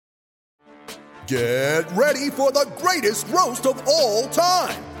Get ready for the greatest roast of all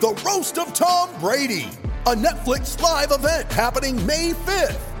time, the Roast of Tom Brady, a Netflix live event happening May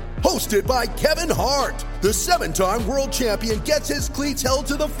 5th. Hosted by Kevin Hart, the 7-time world champion gets his cleats held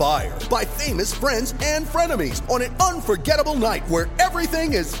to the fire by famous friends and frenemies on an unforgettable night where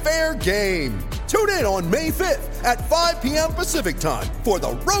everything is fair game. Tune in on May 5th at 5 p.m. Pacific time for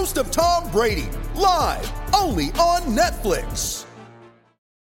the Roast of Tom Brady, live only on Netflix.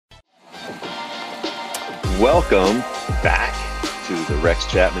 Welcome back to the Rex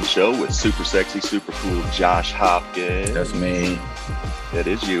Chapman Show with super sexy, super cool Josh Hopkins. That's me. That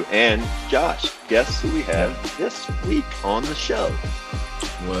is you. And Josh, guess who we have this week on the show?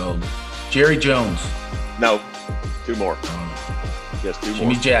 Well, Jerry Jones. No, two more. Yes, two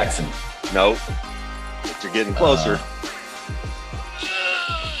Jimmy more. Jackson. No, but you're getting closer.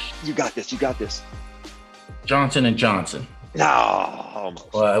 You got this. You got this. Johnson & Johnson. No,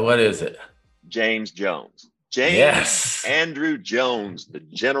 almost. What is it? James Jones. James Andrew Jones, the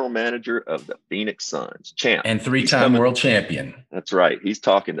general manager of the Phoenix Suns. Champ. And three-time world champion. That's right. He's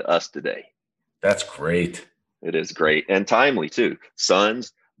talking to us today. That's great. It is great. And timely, too.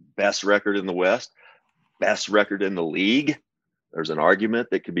 Suns, best record in the West, best record in the league. There's an argument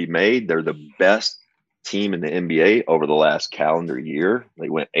that could be made. They're the best team in the NBA over the last calendar year. They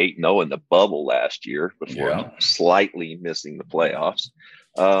went 8-0 in the bubble last year before slightly missing the playoffs.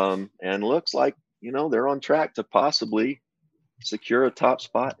 And looks like, they're on track to possibly secure a top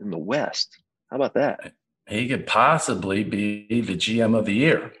spot in the West. How about that? He could possibly be the GM of the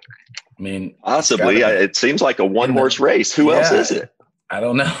year. I mean, possibly. It seems like a one-horse race. Who else is it? I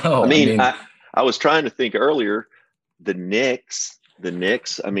don't know. I was trying to think earlier. The Knicks.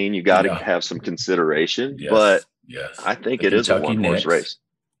 I mean, you got to have some consideration, but I think it is a one-horse race.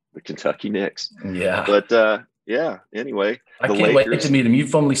 The Kentucky Knicks. Yeah. But anyway. I can't wait to meet him.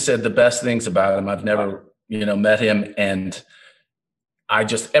 You've only said the best things about him. I've never, met him. And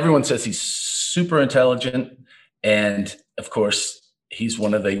everyone says he's super intelligent. And of course, he's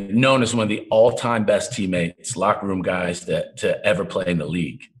known as one of the all-time best teammates, locker room guys to ever play in the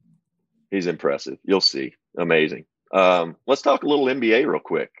league. He's impressive. You'll see. Amazing. Let's talk a little NBA real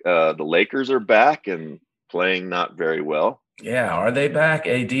quick. The Lakers are back and playing not very well. Yeah. Are they back?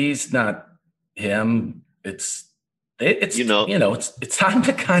 AD's not him. It's time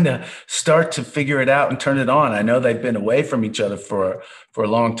to kind of start to figure it out and turn it on. I know they've been away from each other for a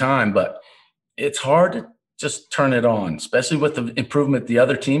long time, but it's hard to just turn it on, especially with the improvement the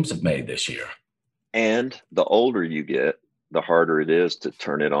other teams have made this year. And the older you get, the harder it is to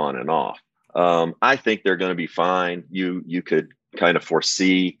turn it on and off. I think they're going to be fine. You could kind of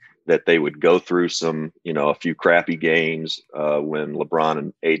foresee that they would go through some, a few crappy games when LeBron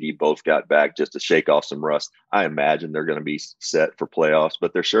and AD both got back just to shake off some rust. I imagine they're going to be set for playoffs,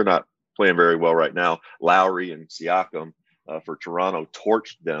 but they're sure not playing very well right now. Lowry and Siakam for Toronto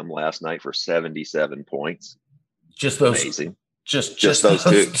torched them last night for 77 points. Just those. Amazing. Just those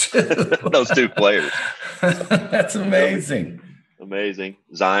two. Those two players. That's amazing. Amazing.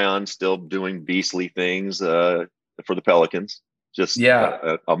 Zion still doing beastly things for the Pelicans. Just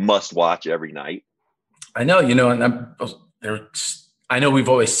a must watch every night. I know, and I know we've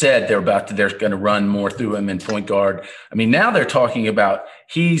always said they're going to run more through him in point guard. I mean, now they're talking about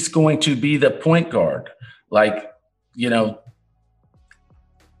he's going to be the point guard. I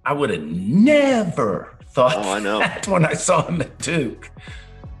would have never thought that when I saw him at Duke.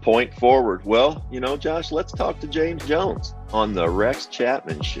 Point forward. Well, Josh, let's talk to James Jones on the Rex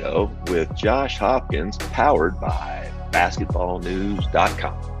Chapman Show with Josh Hopkins, powered by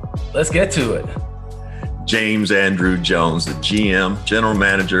basketballnews.com. Let's get to it. James Andrew Jones, the GM, general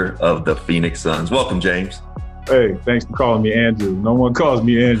manager of the Phoenix Suns. Welcome, James. Hey, thanks for calling me Andrew. No one calls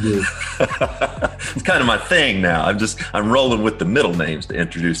me Andrew. It's kind of my thing now. I'm rolling with the middle names to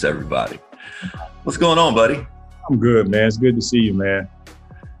introduce everybody. What's going on, buddy? I'm good, man. It's good to see you, man.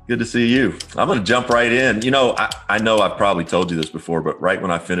 Good to see you. I'm going to jump right in. I know I've probably told you this before, but right when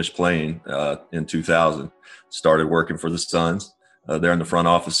I finished playing in 2000, started working for the Suns. They're in the front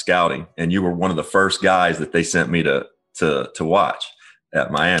office scouting, and you were one of the first guys that they sent me to watch at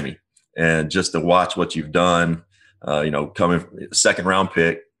Miami. And just to watch what you've done, coming second round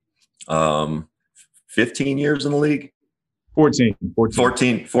pick, 15 years in the league. 14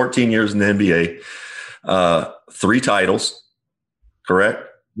 years in the NBA, 3 titles, correct?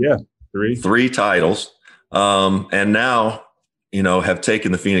 Yeah, 3 titles. And now, have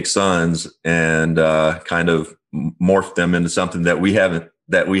taken the Phoenix Suns and kind of morphed them into something that we haven't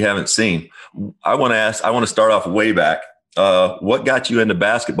seen. I want to start off way back. What got you into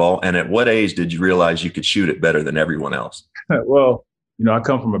basketball, and at what age did you realize you could shoot it better than everyone else? Well, I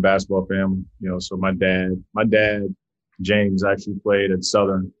come from a basketball family, so my dad, James, actually played at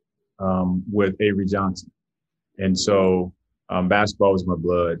Southern with Avery Johnson. And so basketball was my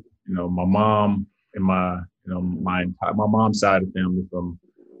blood. My mom and my mom's side of the family, from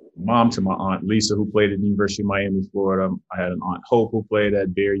mom to my aunt Lisa, who played at the University of Miami, Florida. I had an aunt Hope who played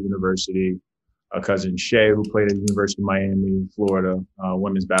at Baylor University, a cousin Shay who played at the University of Miami, Florida,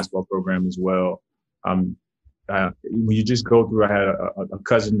 women's basketball program as well. When you just go through, I had a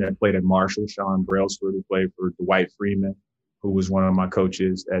cousin that played at Marshall, Sean Brailsford, who played for Dwight Freeman, who was one of my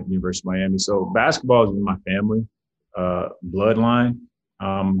coaches at the University of Miami. So basketball is in my family bloodline.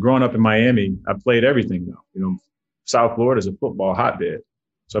 Growing up in Miami, I played everything though. South Florida is a football hotbed.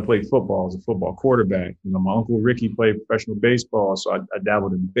 So I played football as a football quarterback. My uncle Ricky played professional baseball, so I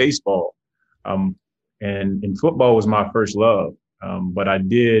dabbled in baseball. And football was my first love. But I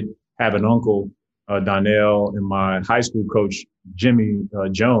did have an uncle, Donnell, and my high school coach, Jimmy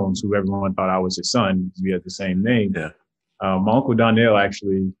Jones, who everyone thought I was his son because we had the same name. Yeah. My uncle Donnell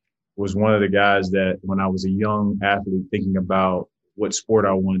actually was one of the guys that when I was a young athlete thinking about what sport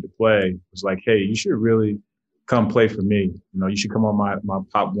I wanted to play, was like, hey, you should really come play for me. You should come on my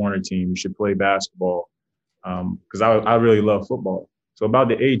Pop Warner team. You should play basketball because I really love football. So about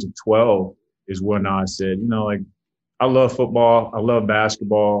the age of 12 is when I said, I love football. I love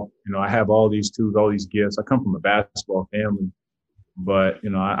basketball. I have all these tools, all these gifts. I come from a basketball family, but,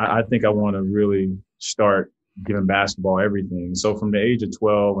 I think I want to really start giving basketball everything. So from the age of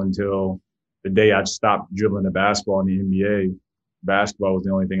 12 until the day I stopped dribbling the basketball in the NBA, basketball was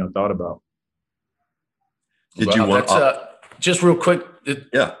the only thing I thought about. Did you want just real quick?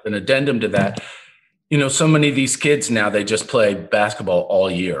 An addendum to that. So many of these kids now, they just play basketball all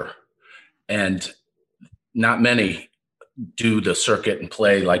year, and not many do the circuit and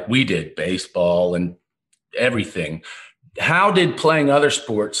play like we did, baseball and everything. How did playing other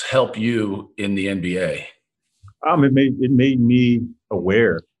sports help you in the NBA? It made me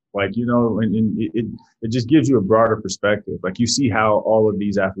aware, and it just gives you a broader perspective. Like you see how all of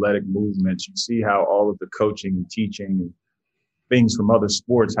these athletic movements, you see how all of the coaching and teaching and things from other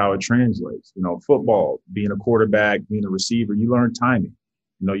sports, how it translates. Football, being a quarterback, being a receiver, you learn timing.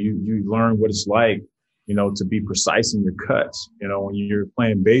 You learn what it's like, to be precise in your cuts. When you're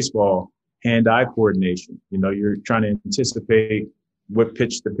playing baseball, hand-eye coordination. You're trying to anticipate what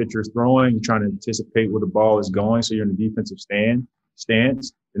pitch the pitcher is throwing. You're trying to anticipate where the ball is going. So you're in the defensive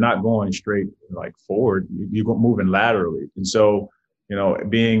stance. You're not going straight forward. You're moving laterally. And so,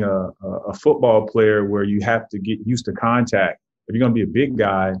 being a football player where you have to get used to contact. If you're going to be a big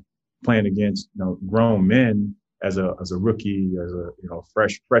guy playing against grown men as a rookie, as a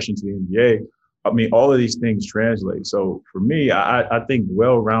fresh into the NBA, all of these things translate. So for me, I think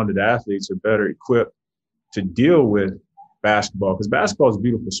well-rounded athletes are better equipped to deal with basketball, because basketball is a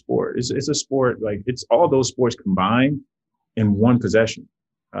beautiful sport. It's a sport, it's all those sports combined in one possession.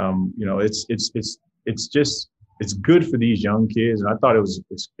 It's good for these young kids, and I thought it's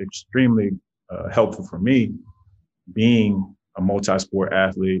extremely helpful for me being a multi-sport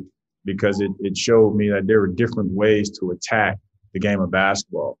athlete, because it showed me that there were different ways to attack the game of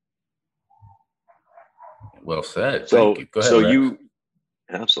basketball. Well said. So, Thank you. Go ahead,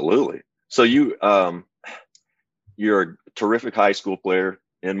 absolutely. So you're a terrific high school player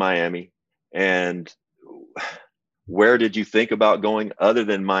in Miami, and where did you think about going other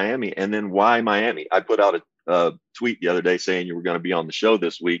than Miami? And then why Miami? I put out a tweet the other day saying you were going to be on the show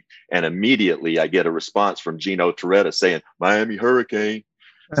this week, and immediately I get a response from Gino Torretta saying Miami Hurricane.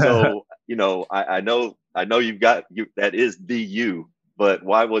 So, I know that is the U, but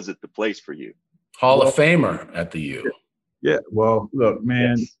why was it the place for you? Hall of Famer at the U. Yeah. Well, look,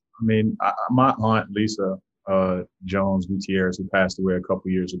 man, my aunt, Lisa Jones Gutierrez, who passed away a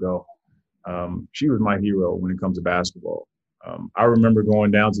couple years ago, she was my hero when it comes to basketball. I remember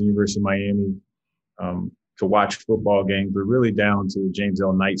going down to the University of Miami to watch football games, but really down to the James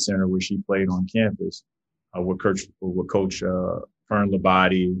L. Knight Center where she played on campus with Coach Fern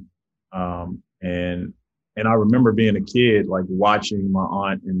Labate. And I remember being a kid, watching my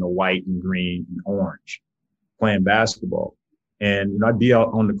aunt in the white and green and orange playing basketball. And I'd be out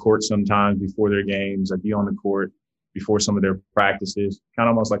on the court sometimes before their games. I'd be on the court before some of their practices, kind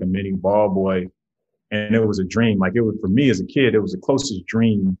of almost like a mini ball boy. And it was a dream. For me as a kid, it was the closest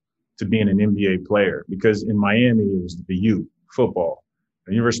dream to being an NBA player, because in Miami, it was the U, football.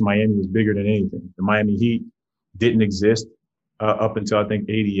 The University of Miami was bigger than anything. The Miami Heat didn't exist up until, I think,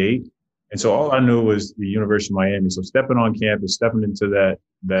 88. And so all I knew was the University of Miami. So stepping on campus, stepping into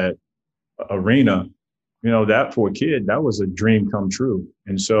that arena, that for a kid, that was a dream come true.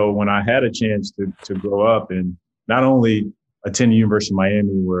 And so when I had a chance to grow up and not only attend the University of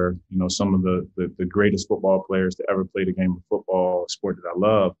Miami, where, you know, some of the greatest football players to ever play the game of football, a sport that I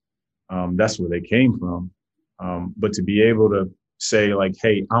love, that's where they came from. But to be able to say, like,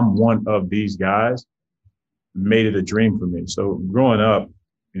 hey, I'm one of these guys, made it a dream for me. So growing up,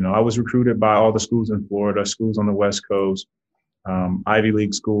 you know, I was recruited by all the schools in Florida, schools on the West Coast, Ivy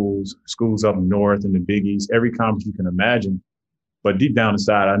League schools, schools up north in the Big East, every conference you can imagine. But deep down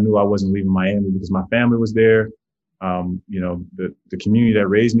inside, I knew I wasn't leaving Miami because my family was there. You know, the community that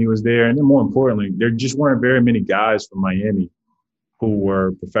raised me was there. And then more importantly, there just weren't very many guys from Miami who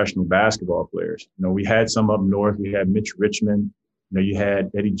were professional basketball players. You know, we had some up north. We had Mitch Richmond. You know, you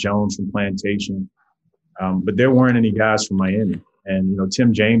had Eddie Jones from Plantation. But there weren't any guys from Miami. And, you know,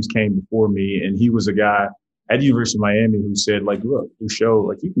 Tim James came before me, and he was a guy at the University of Miami who said, like, look, who showed,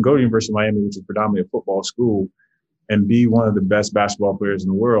 like, you can go to the University of Miami, which is predominantly a football school, and be one of the best basketball players in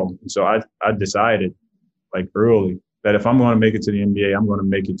the world. And so I decided, like, early that if I'm going to make it to the NBA, I'm going to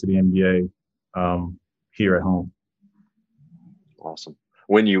make it to the NBA here at home. Awesome.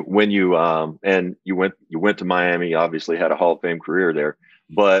 When you went to Miami, obviously had a Hall of Fame career there,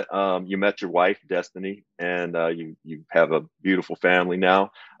 but you met your wife, Destiny, and you have a beautiful family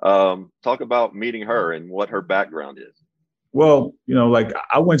now. Talk about meeting her and what her background is. Well, you know, like,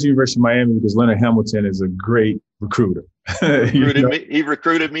 I went to the University of Miami because Leonard Hamilton is a great recruiter. He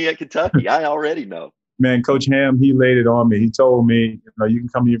recruited me at Kentucky. I already know. Man, Coach Ham, he laid it on me. He told me, you know, you can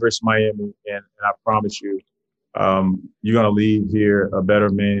come to the University of Miami, and I promise you, you're going to leave here a better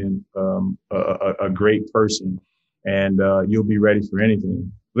man, a great person, and you'll be ready for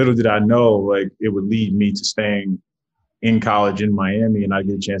anything. Little did I know, like, it would lead me to staying in college in Miami, and I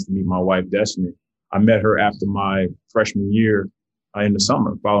get a chance to meet my wife, Destiny. I met her after my freshman year in the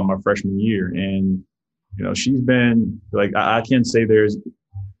summer, following my freshman year. And, you know, she's been, like, I can't say there's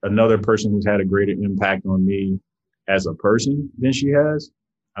another person who's had a greater impact on me as a person than she has.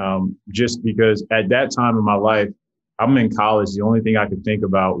 Just because at that time in my life, I'm in college. The only thing I could think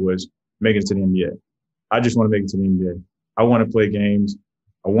about was making it to the NBA. I just want to make it to the NBA. I want to play games.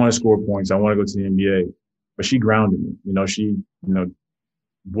 I want to score points. I want to go to the NBA. But she grounded me. You know, she, you know,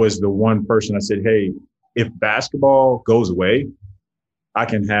 was the one person I said, hey, if basketball goes away, I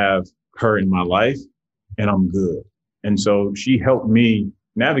can have her in my life and I'm good. And so she helped me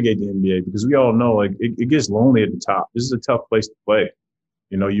navigate the NBA, because we all know, like, it gets lonely at the top. This is a tough place to play.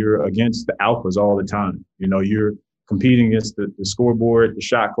 You know, you're against the alphas all the time. You know, you're competing against the scoreboard, the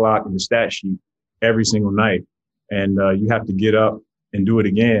shot clock, and the stat sheet every single night. And you have to get up and do it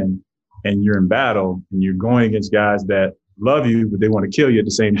again. And you're in battle, and you're going against guys that love you, but they want to kill you at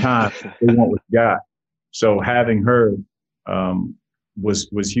the same time. They want what you got. So having her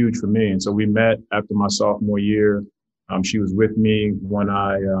was huge for me. And so we met after my sophomore year. She was with me when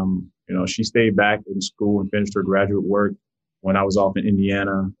you know, she stayed back in school and finished her graduate work when I was off in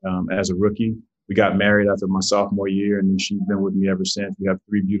Indiana as a rookie. We got married after my sophomore year, and she's been with me ever since. We have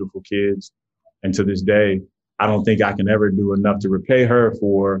 3 beautiful kids. And to this day, I don't think I can ever do enough to repay her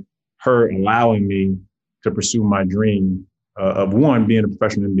for her allowing me to pursue my dream of, one, being a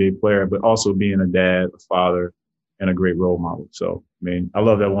professional NBA player, but also being a dad, a father, and a great role model. So, I mean, I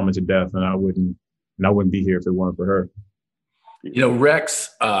love that woman to death, and I wouldn't be here if it weren't for her. You know, Rex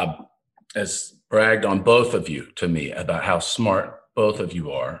has bragged on both of you to me about how smart both of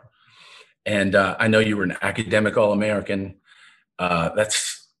you are. And I know you were an academic All-American.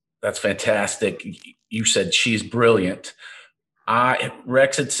 That's fantastic. You said she's brilliant.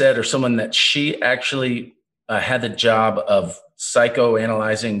 Rex had said, or someone, that she actually had the job of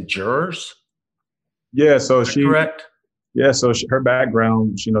psychoanalyzing jurors. Yeah, so correct? Yeah, so her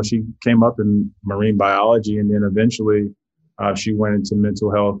background, you know, she came up in marine biology, and then eventually she went into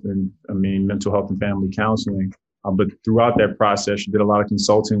mental health and family counseling. But throughout that process, she did a lot of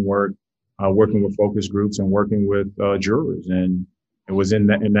consulting work, working with focus groups and working with jurors. And it was in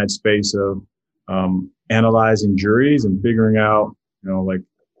that space of analyzing juries and figuring out, you know, like,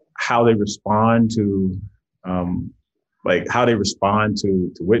 how they respond to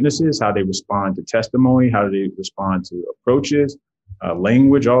witnesses, how they respond to testimony, how do they respond to approaches,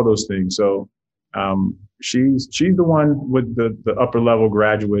 language, all those things. So she's the one with the upper level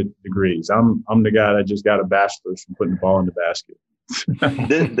graduate degrees. I'm the guy that just got a bachelor's from putting the ball in the basket.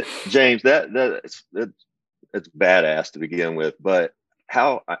 James, that's badass to begin with, but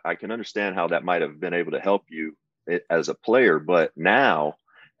how I can understand how that might have been able to help you as a player, but now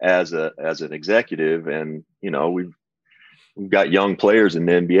as an executive, and, you know, we've got young players in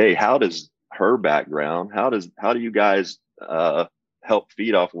the NBA. How does her background, how do you guys help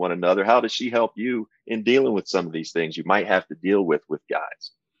feed off one another? How does she help you in dealing with some of these things you might have to deal with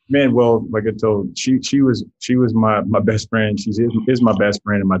guys? Man, well, like I told, she was my best friend. She is my best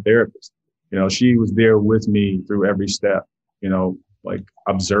friend and my therapist. You know, she was there with me through every step, you know, like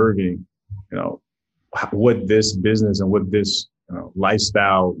observing, you know, what this business and what this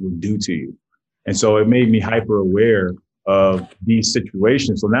lifestyle would do to you. And so it made me hyper aware of these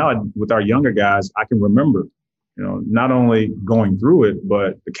situations. So now with our younger guys, I can remember, you know, not only going through it,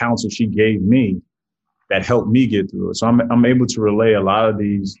 but the counsel she gave me that helped me get through it. So I'm able to relay a lot of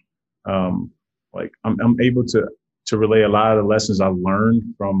these, I'm able to relay a lot of the lessons I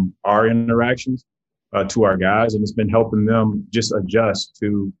learned from our interactions to our guys, and it's been helping them just adjust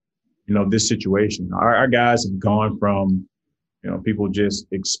to, you know, this situation. Our guys have gone from, you know, people just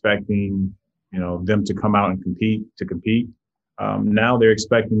expecting, you know, them to come out and compete. Now they're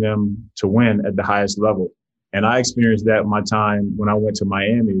expecting them to win at the highest level. And I experienced that my time when I went to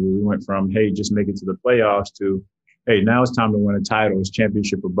Miami, where we went from, hey, just make it to the playoffs to, hey, now it's time to win a title. It's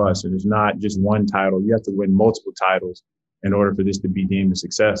championship or bust. And it's not just one title. You have to win multiple titles in order for this to be deemed a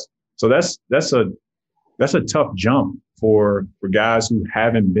success. So that's a tough jump for guys who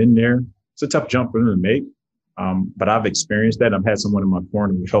haven't been there. It's a tough jump for them to make. But I've experienced that. I've had someone in my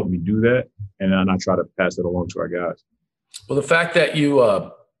corner who helped me do that. And then I try to pass that along to our guys. Well, the fact that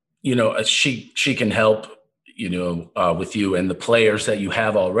she can help, with you and the players that you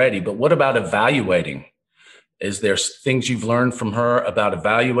have already. But what about evaluating? Is there things you've learned from her about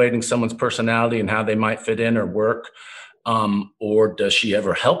evaluating someone's personality and how they might fit in or work? Or does she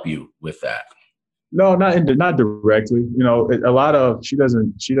ever help you with that? No, not directly. You know, a lot of she's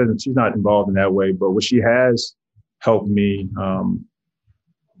not involved in that way. But what she has helped me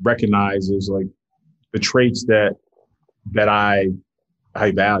recognize is like the traits that I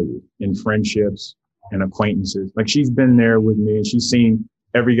value in friendships and acquaintances. Like she's been there with me and she's seen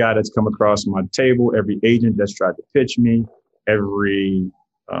every guy that's come across my table, every agent that's tried to pitch me, every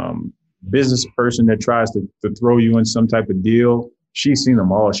business person that tries to throw you in some type of deal. She's seen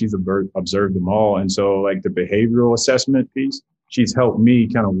them all. She's observed them all. And so like the behavioral assessment piece, she's helped me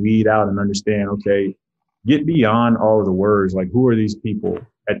kind of weed out and understand, okay, get beyond all of the words. Like who are these people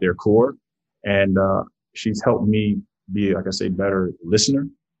at their core? And she's helped me be, like I say, better listener.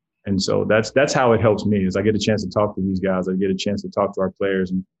 And so that's how it helps me is I get a chance to talk to these guys. I get a chance to talk to our players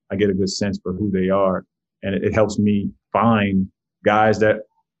and I get a good sense for who they are. And it helps me find guys that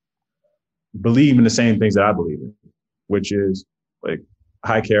believe in the same things that I believe in, which is like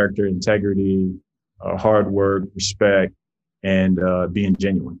high character, integrity, hard work, respect, and being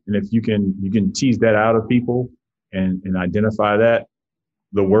genuine. And if you can tease that out of people and identify that,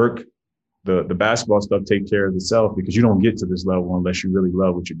 the work, the basketball stuff take care of itself because you don't get to this level unless you really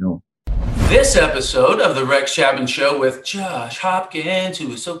love what you're doing. This episode of the Rex Chapman Show with Josh Hopkins,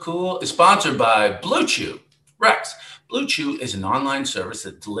 who is so cool, is sponsored by Blue Chew. Rex, Blue Chew is an online service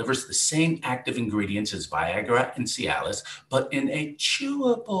that delivers the same active ingredients as Viagra and Cialis, but in a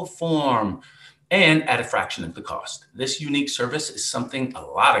chewable form and at a fraction of the cost. This unique service is something a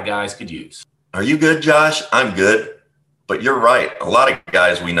lot of guys could use. Are you good, Josh? I'm good. But you're right. A lot of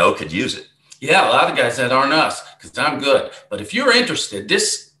guys we know could use it. Yeah, a lot of guys that aren't us, because I'm good. But if you're interested,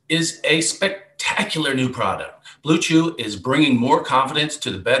 this is a spectacular new product. Blue Chew is bringing more confidence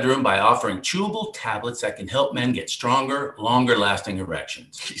to the bedroom by offering chewable tablets that can help men get stronger, longer-lasting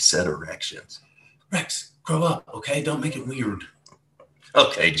erections. He said erections. Rex, grow up, okay? Don't make it weird.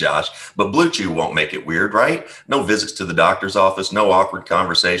 Okay, Josh, but Blue Chew won't make it weird, right? No visits to the doctor's office, no awkward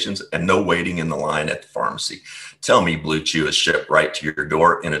conversations, and no waiting in the line at the pharmacy. Tell me Blue Chew is shipped right to your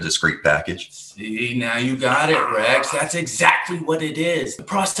door in a discreet package. See, now you got it, Rex. That's exactly what it is. The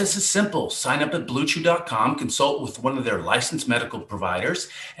process is simple. Sign up at BlueChew.com, consult with one of their licensed medical providers,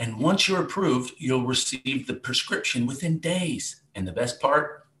 and once you're approved, you'll receive the prescription within days. And the best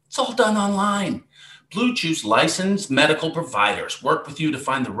part, it's all done online. Blue Chew's licensed medical providers work with you to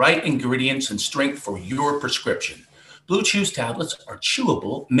find the right ingredients and strength for your prescription. Blue Chew's tablets are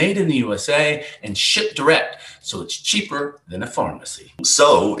chewable, made in the USA, and shipped direct, so it's cheaper than a pharmacy.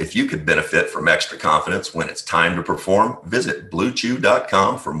 So if you could benefit from extra confidence when it's time to perform, visit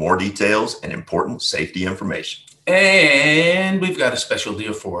BlueChew.com for more details and important safety information. And we've got a special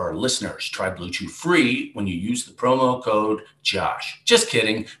deal for our listeners. Try Blue Chew free when you use the promo code JOSH. Just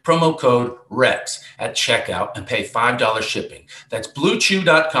kidding. Promo code REX at checkout and pay $5 shipping. That's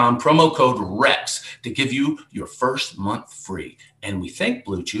BlueChew.com, promo code REX to give you your first month free. And we thank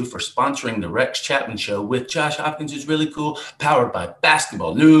Blue Chew for sponsoring the Rex Chapman Show with Josh Hopkins, who's really cool, powered by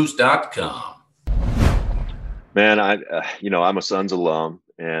BasketballNews.com. Man, I'm a Suns alum.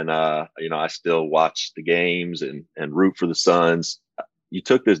 And, I still watch the games and root for the Suns. You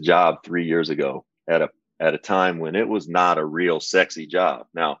took this job 3 years ago at a time when it was not a real sexy job.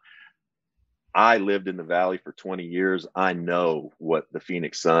 Now, I lived in the Valley for 20 years. I know what the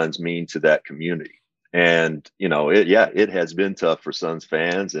Phoenix Suns mean to that community. And, it has been tough for Suns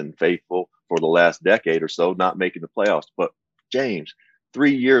fans and faithful for the last decade or so, not making the playoffs. But James,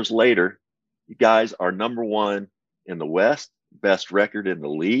 3 years later, you guys are number one in the West, best record in the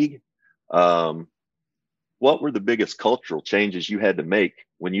league. What were the biggest cultural changes you had to make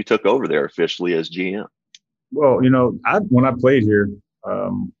when you took over there officially as GM? Well, when I played here,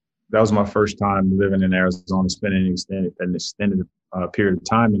 that was my first time living in Arizona, spending an extended period of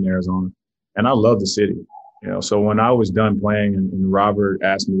time in Arizona. And I love the city, So when I was done playing and Robert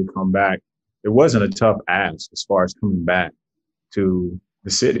asked me to come back, it wasn't a tough ask as far as coming back to the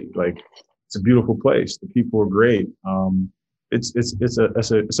city. Like, it's a beautiful place. The people are great.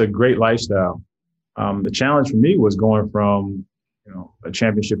 It's a great lifestyle. The challenge for me was going from, a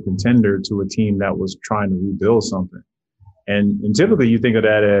championship contender to a team that was trying to rebuild something. And typically you think of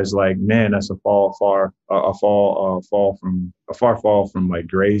that as like, man, that's a far fall from like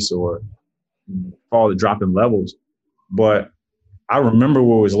grace or fall to dropping levels. But I remember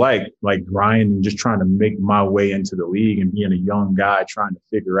what it was like grinding, just trying to make my way into the league and being a young guy trying to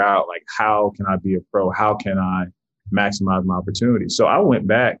figure out like, how can I be a pro? How can I maximize my opportunities? So I went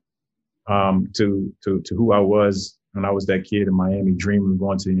back to who I was when I was that kid in Miami, dreaming of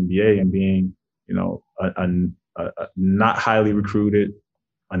going to the NBA and being, a not highly recruited,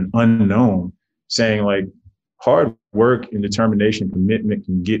 an unknown, saying like, hard work and determination, commitment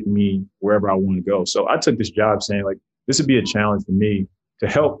can get me wherever I want to go. So I took this job saying like, this would be a challenge for me to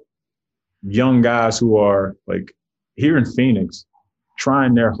help young guys who are like here in Phoenix,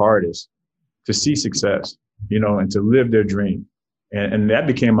 trying their hardest to see success, and to live their dream. And that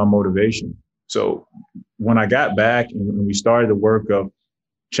became my motivation. So when I got back and we started the work of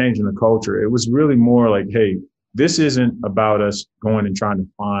changing the culture, it was really more like, hey, this isn't about us going and trying to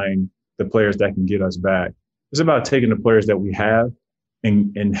find the players that can get us back. It's about taking the players that we have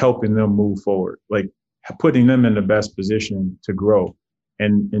and helping them move forward, like putting them in the best position to grow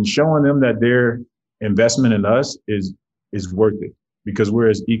and showing them that their investment in us is worth it because we're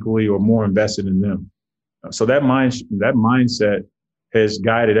as equally or more invested in them. So that mindset has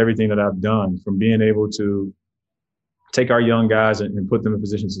guided everything that I've done, from being able to take our young guys and put them in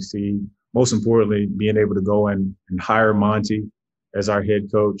position to succeed. Most importantly, being able to go and hire Monty as our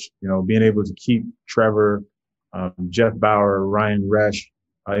head coach, being able to keep Trevor, Jeff Bauer, Ryan Resch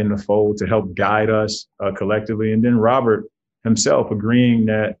in the fold to help guide us collectively. And then Robert himself agreeing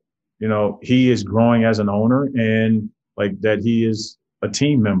that, he is growing as an owner and like that he is a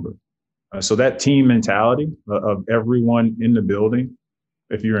team member. So that team mentality of everyone in the building,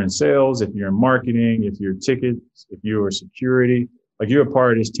 if you're in sales, if you're in marketing, if you're tickets, if you're security, like you're a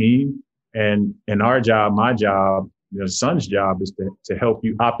part of this team. And our job, my job, the Sun's job is to help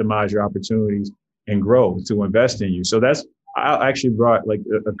you optimize your opportunities and grow, to invest in you. So I actually brought like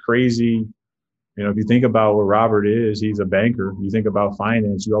a crazy, if you think about what Robert is, he's a banker. You think about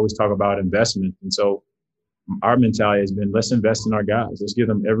finance, you always talk about investment. And so our mentality has been, let's invest in our guys. Let's give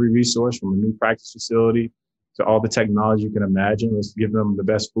them every resource, from a new practice facility to all the technology you can imagine. Let's give them the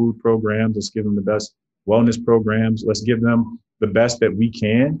best food programs. Let's give them the best wellness programs. Let's give them the best that we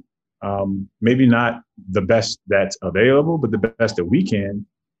can. Maybe not the best that's available, but the best that we can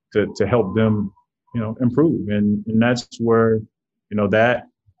to help them, improve. And that's where, that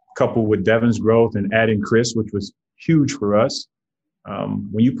coupled with Devin's growth and adding Chris, which was huge for us.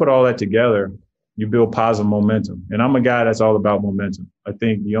 When you put all that together, you build positive momentum. And I'm a guy that's all about momentum. I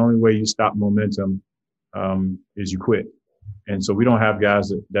think the only way you stop momentum is you quit. And so we don't have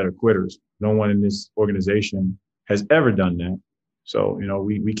guys that are quitters. No one in this organization has ever done that. So,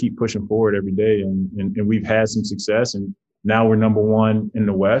 we keep pushing forward every day and we've had some success, and now we're number one in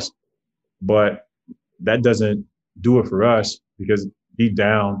the West, but that doesn't do it for us because deep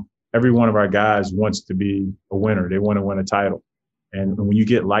down, every one of our guys wants to be a winner. They want to win a title. And when you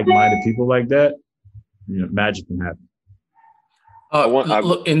get like-minded people like that, magic can happen.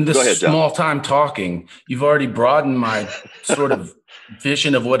 Look, in this small time talking, you've already broadened my sort of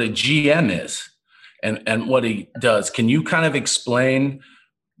vision of what a GM is and what he does. Can you kind of explain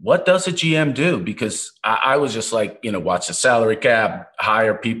what does a GM do? Because I was just like, watch the salary cap,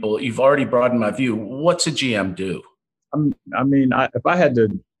 hire people. You've already broadened my view. What's a GM do? If I had to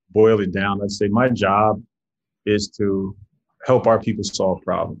boil it down, I'd say my job is to help our people solve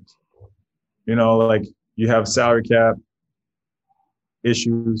problems. Like you have salary cap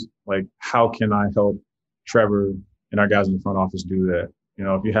issues, like how can I help Trevor and our guys in the front office do that?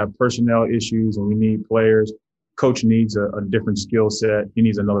 If you have personnel issues and we need players, coach needs a different skill set. He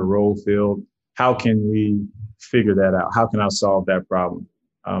needs another role filled. How can we figure that out? How can I solve that problem?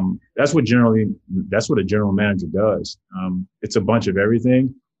 That's what a general manager does. It's a bunch of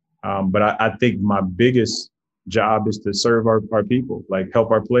everything. But I think my biggest job is to serve our people, like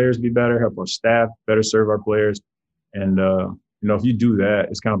help our players be better, help our staff better serve our players. And, if you do that,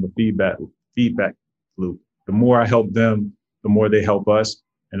 it's kind of a feedback loop. The more I help them, the more they help us.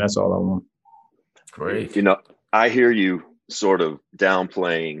 And that's all I want. Great. I hear you sort of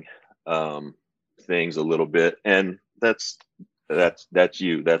downplaying things a little bit, and that's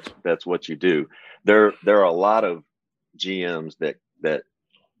you. That's what you do. There are a lot of GMs that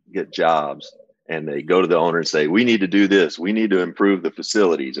get jobs and they go to the owner and say, we need to do this. We need to improve the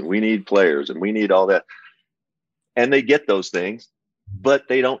facilities, and we need players, and we need all that. And they get those things, but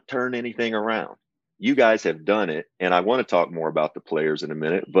they don't turn anything around. You guys have done it. And I want to talk more about the players in a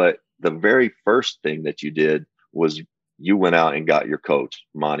minute, but the very first thing that you did was you went out and got your coach,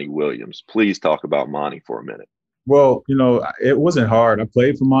 Monty Williams. Please talk about Monty for a minute. Well, it wasn't hard. I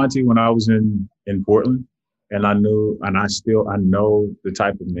played for Monty when I was in Portland, and I know the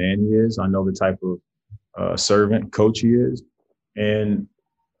type of man he is. I know the type of servant coach he is. And,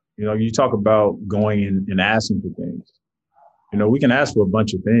 you talk about going and asking for things. We can ask for a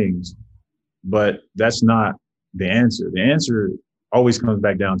bunch of things, but that's not the answer. The answer always comes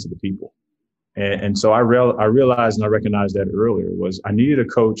back down to the people. And so I realized and I recognized that earlier was I needed a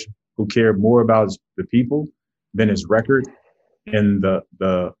coach who cared more about the people than his record and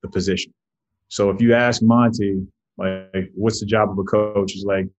the position. So if you ask Monty, like, what's the job of a coach? It's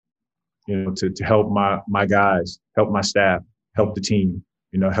like, to help my guys, help my staff, help the team,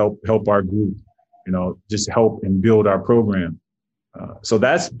 help our group, just help and build our program. So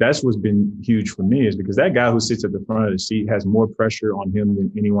that's what's been huge for me, is because that guy who sits at the front of the seat has more pressure on him than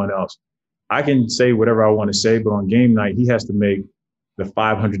anyone else. I can say whatever I want to say, but on game night, he has to make the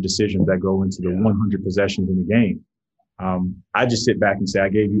 500 decisions that go into the 100 possessions in the game. I just sit back and say, I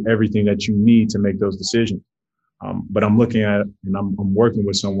gave you everything that you need to make those decisions. But I'm looking at it and I'm working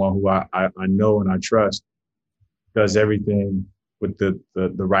with someone who I know and I trust does everything with the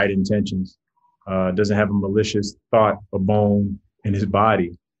right intentions, doesn't have a malicious thought or bone in his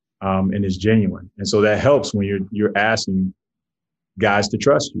body, and is genuine. And so that helps when you're asking guys to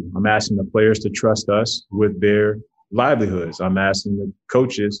trust you. I'm asking the players to trust us with their livelihoods. I'm asking the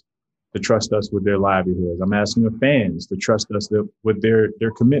coaches to trust us with their livelihoods. I'm asking the fans to trust us with their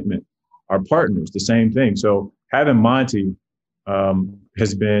commitment. Our partners, the same thing. So having Monty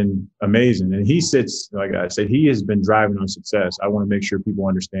has been amazing. And he sits, like I said, he has been driving our success. I want to make sure people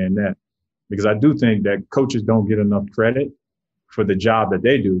understand that, because I do think that coaches don't get enough credit for the job that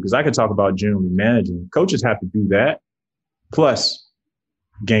they do. Because I could talk about generally managing. Coaches have to do that, plus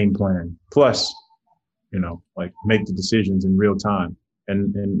game plan, plus, make the decisions in real time.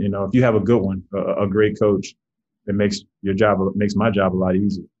 And if you have a good one, a great coach, it makes my job a lot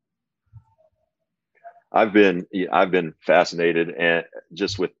easier. I've been fascinated and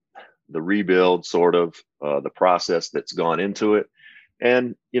just with the rebuild, sort of the process that's gone into it.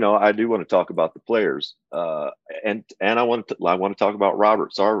 And, I do want to talk about the players. And I want to talk about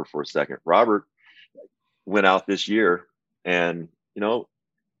Robert Sarver for a second. Robert went out this year and,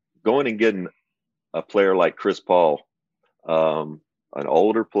 going and getting a player like Chris Paul, an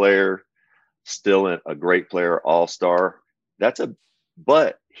older player, still a great player, all-star.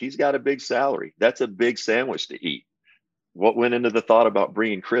 But he's got a big salary. That's a big sandwich to eat. What went into the thought about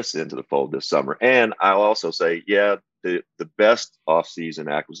bringing Chris into the fold this summer? And I'll also say, the best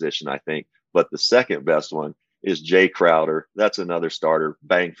offseason acquisition, I think, but the second best one is Jay Crowder. That's another starter,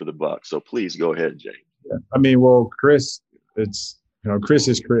 bang for the buck. So please go ahead, Jay. Yeah. Chris, Chris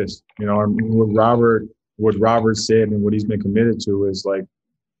is Chris. What Robert said and what he's been committed to is like,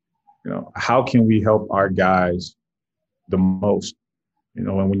 how can we help our guys the most?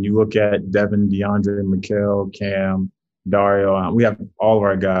 And when you look at Devin, DeAndre, Mikal, Cam, Dario, we have all of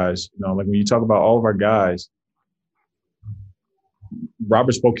our guys. When you talk about all of our guys,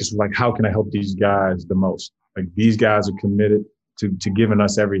 Robert's focus was like, how can I help these guys the most? Like, these guys are committed to giving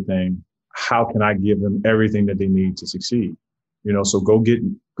us everything. How can I give them everything that they need to succeed? So go get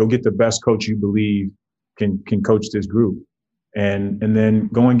the best coach you believe can coach this group, and then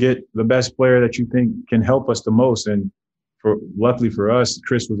go and get the best player that you think can help us the most. And luckily for us,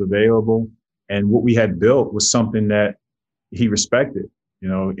 Chris was available, and what we had built was something that he respected,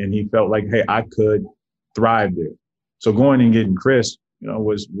 and he felt like, hey, I could thrive there. So going and getting Chris, that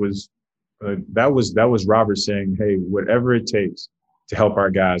was Robert saying, hey, whatever it takes to help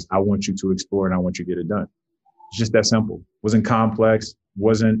our guys, I want you to explore and I want you to get it done. It's just that simple. Wasn't complex,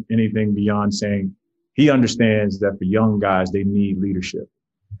 wasn't anything beyond saying he understands that for young guys, they need leadership.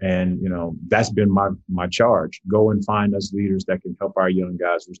 And, that's been my charge. Go and find us leaders that can help our young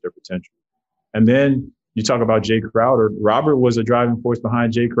guys reach their potential. And then you talk about Jay Crowder. Robert was a driving force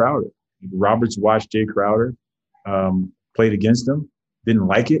behind Jay Crowder. Roberts watched Jay Crowder, played against him, didn't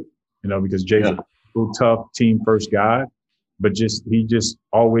like it, because Jay's a real tough team first guy, but he just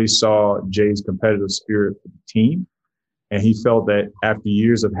always saw Jay's competitive spirit for the team. And he felt that after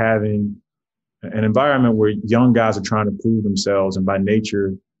years of having an environment where young guys are trying to prove themselves, and by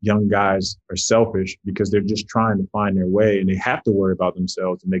nature, young guys are selfish because they're just trying to find their way and they have to worry about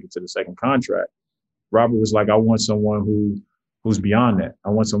themselves to make it to the second contract. Robert was like, I want someone who's beyond that. I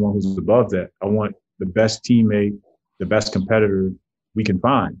want someone who's above that. I want the best teammate, the best competitor we can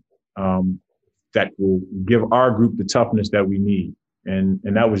find, that will give our group the toughness that we need. And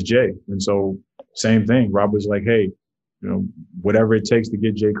that was Jay. And so same thing. Robert was like, hey, whatever it takes to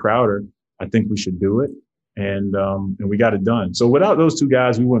get Jay Crowder, I think we should do it. And we got it done. So without those two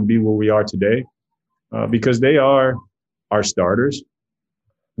guys, we wouldn't be where we are today, because they are our starters.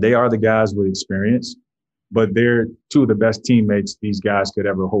 They are the guys with experience, but they're two of the best teammates these guys could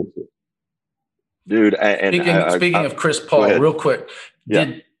ever hope for. Dude, speaking of Chris Paul, real quick,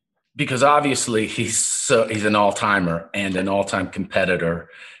 because obviously he's an all-timer and an all-time competitor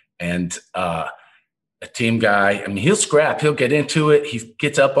and a team guy. I mean, he'll scrap, he'll get into it. He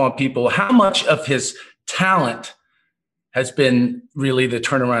gets up on people. How much of his talent has been really the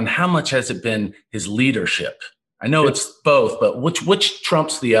turnaround? How much has it been his leadership? I know it's both, but which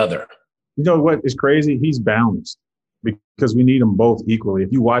trumps the other? You know what is crazy? He's balanced because we need them both equally.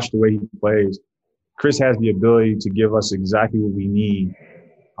 If you watch the way he plays, Chris has the ability to give us exactly what we need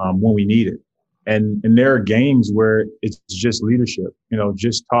when we need it. And there are games where it's just leadership,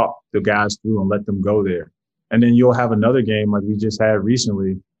 just talk the guys through and let them go there. And then you'll have another game like we just had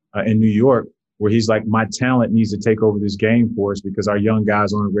recently in New York, where he's like, my talent needs to take over this game for us because our young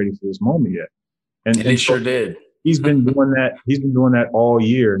guys aren't ready for this moment yet. And he sure did. He's been doing that. He's been doing that all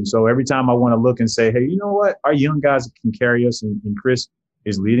year. And so every time I want to look and say, hey, you know what? Our young guys can carry us and Chris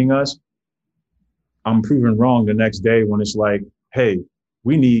is leading us. I'm proven wrong the next day when it's like, hey,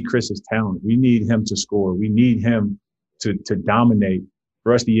 we need Chris's talent. We need him to score. We need him to dominate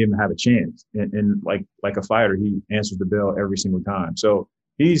for us to even have a chance. And like a fighter, he answers the bell every single time. So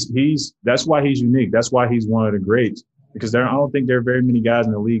that's why he's unique. That's why he's one of the greats, because I don't think there are very many guys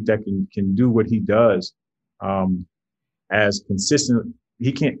in the league that can do what he does as consistent.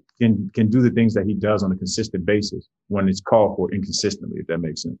 He can do the things that he does on a consistent basis when it's called for inconsistently, if that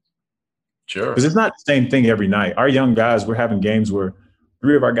makes sense. Sure. Because it's not the same thing every night. Our young guys, we're having games where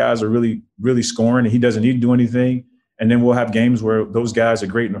 3 of our guys are really, really scoring and he doesn't need to do anything. And then we'll have games where those guys are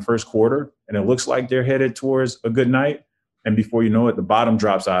great in the first quarter and it looks like they're headed towards a good night. And before you know it, the bottom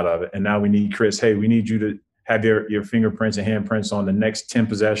drops out of it. And now we need Chris, hey, we need you to have your fingerprints and handprints on the next 10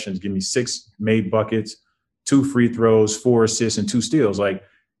 possessions. Give me 6 made buckets, 2 free throws, 4 assists, and 2 steals.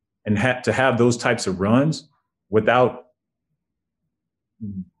 To have those types of runs without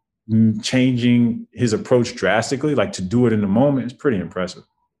changing his approach drastically, to do it in the moment, is pretty impressive.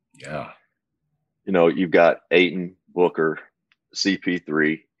 Yeah. You've got Ayton, Booker,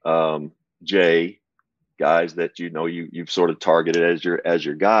 CP3, Jay, guys that you've sort of targeted as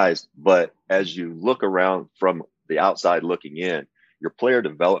your guys. But as you look around from the outside looking in, your player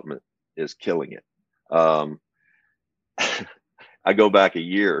development is killing it. I go back a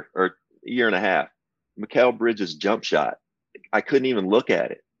year and a half. Mikal Bridges' jump shot, I couldn't even look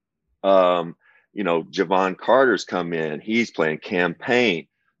at it. Javon Carter's come in. He's playing campaign.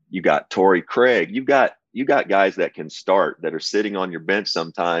 You got Torrey Craig. You got guys that can start, that are sitting on your bench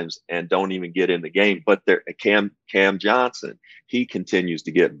sometimes and don't even get in the game. But they're Cam Johnson. He continues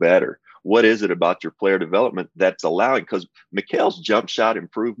to get better. What is it about your player development that's allowing? Because Mikal's jump shot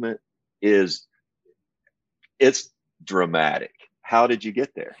improvement it's dramatic. How did you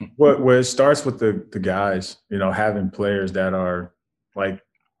get there? Well, it starts with the guys, having players that are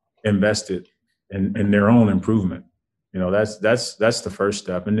invested in their own improvement. That's the first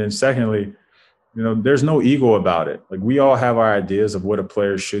step. And then secondly, there's no ego about it. We all have our ideas of what a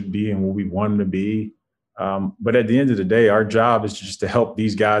player should be and what we want them to be. But at the end of the day, our job is just to help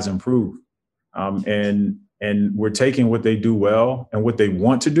these guys improve. And we're taking what they do well and what they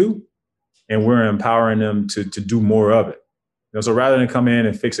want to do, and we're empowering them to do more of it. So rather than come in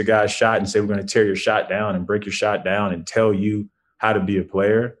and fix a guy's shot and say, we're going to tear your shot down and break your shot down and tell you how to be a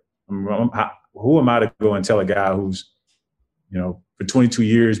player, who am I to go and tell a guy who's, for 22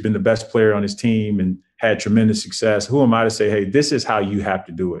 years been the best player on his team and had tremendous success? Who am I to say, hey, this is how you have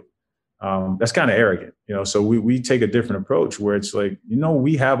to do it? That's kind of arrogant, So we take a different approach where it's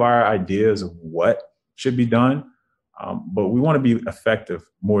we have our ideas of what should be done, but we want to be effective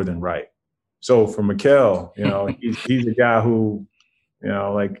more than right. So for Mikal, he's a guy who,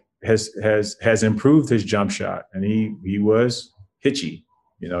 like has improved his jump shot, and he was hitchy.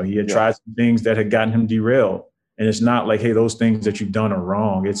 He had tried some things that had gotten him derailed, and it's not like, hey, those things that you've done are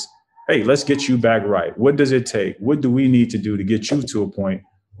wrong. It's, hey, let's get you back right. What does it take? What do we need to do to get you to a point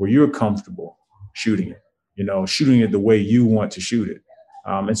where you're comfortable shooting it? Shooting it the way you want to shoot it.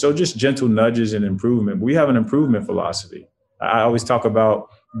 And so just gentle nudges and improvement. We have an improvement philosophy. I always talk about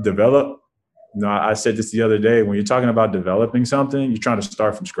develop. I said this the other day, when you're talking about developing something, you're trying to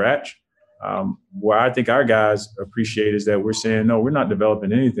start from scratch. What I think our guys appreciate is that we're saying, no, we're not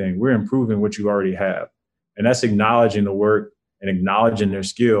developing anything. We're improving what you already have. And that's acknowledging the work and acknowledging their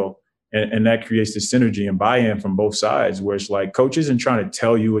skill. And that creates the synergy and buy-in from both sides, where it's like, coach isn't trying to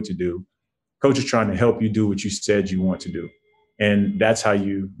tell you what to do. Coach is trying to help you do what you said you want to do. And that's how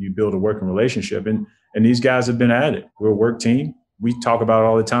you build a working relationship. And these guys have been at it. We're a work team. We talk about it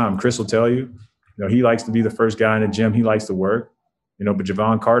all the time. Chris will tell you, he likes to be the first guy in the gym. He likes to work, but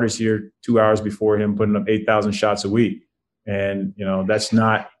Javon Carter's here 2 hours before him, putting up 8,000 shots a week. And, that's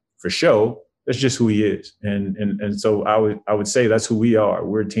not for show. That's just who he is. And so I would say that's who we are.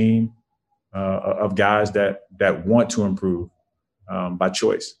 We're a team of guys that want to improve by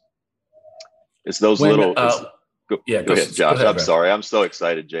choice. It's those Go ahead, Josh. I'm sorry. I'm so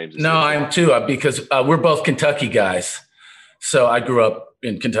excited, James. No, I am too, because we're both Kentucky guys. So I grew up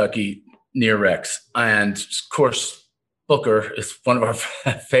in Kentucky near Rex. And of course, Booker is one of our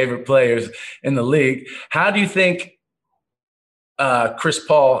favorite players in the league. How do you think Chris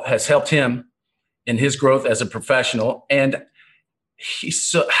Paul has helped him in his growth as a professional? And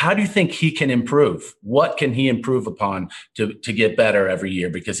how do you think he can improve? What can he improve upon to get better every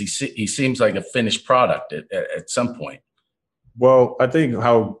year? Because he seems like a finished product at some point. Well, I think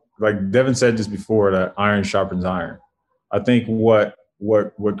like Devin said this before, that iron sharpens iron. I think what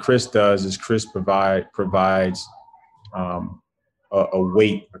Chris does is Chris provides a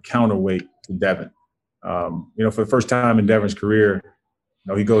counterweight to Devin. For the first time in Devin's career,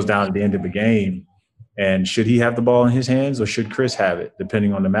 he goes down at the end of the game. And should he have the ball in his hands, or should Chris have it,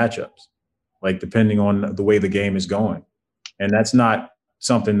 depending on the matchups, like depending on the way the game is going? And that's not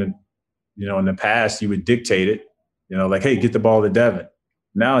something that, in the past you would dictate it, like, hey, get the ball to Devin.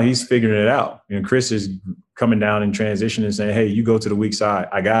 Now he's figuring it out. Chris is coming down in transition and saying, hey, you go to the weak side.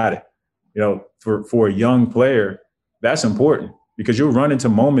 I got it. For a young player, that's important, because you'll run into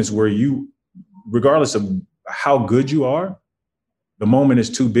moments where regardless of how good you are, the moment is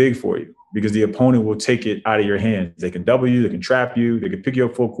too big for you, because the opponent will take it out of your hands. They can double you, they can trap you, they can pick you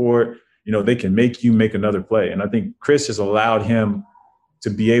up full court, they can make you make another play. And I think Chris has allowed him to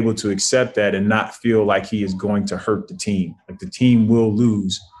be able to accept that and not feel like he is going to hurt the team. Like, the team will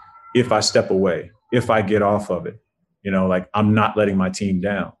lose if I step away, if I get off of it. Like, I'm not letting my team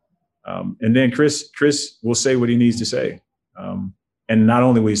down. And then Chris will say what he needs to say. And not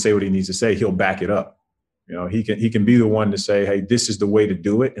only will he say what he needs to say, he'll back it up. He can be the one to say, hey, this is the way to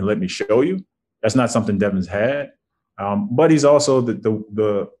do it, and let me show you. That's not something Devin's had. But he's also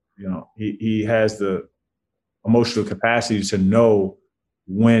he has the emotional capacity to know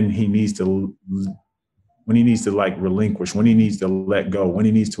when he needs to like relinquish, when he needs to let go, when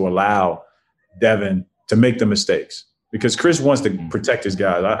he needs to allow Devin to make the mistakes. Because Chris wants to protect his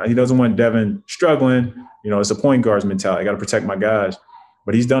guys. He doesn't want Devin struggling. It's a point guard's mentality. I got to protect my guys.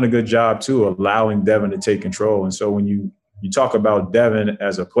 But he's done a good job, too, allowing Devin to take control. And so when you talk about Devin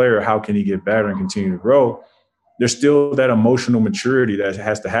as a player, how can he get better and continue to grow? There's still that emotional maturity that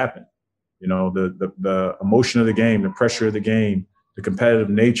has to happen. The emotion of the game, the pressure of the game, the competitive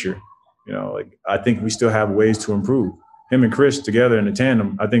nature. I think we still have ways to improve. Him and Chris together in a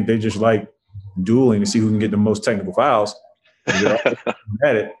tandem, I think they just like dueling to see who can get the most technical fouls.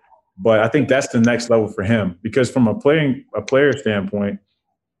 At it. But I think that's the next level for him, because from a player standpoint,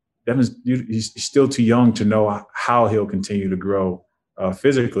 he's still too young to know how he'll continue to grow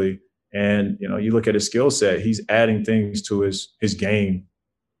physically. And, you look at his skill set, he's adding things to his game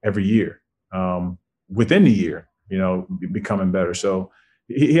every year, within the year, becoming better. So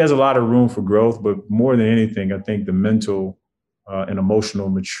he has a lot of room for growth, but more than anything, I think the mental and emotional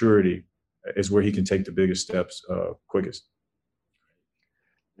maturity is where he can take the biggest steps quickest.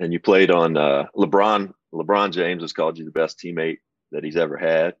 And you played on LeBron. LeBron James has called you the best teammate that he's ever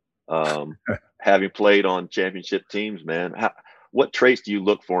had. Having played on championship teams, man, what traits do you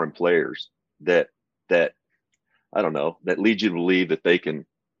look for in players that I don't know, that lead you to believe that they can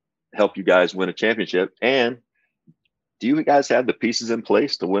help you guys win a championship? And do you guys have the pieces in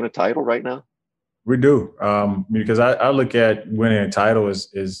place to win a title right now? We do, because I look at winning a title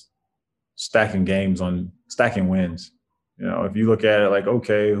is stacking games on stacking wins. If you look at it like,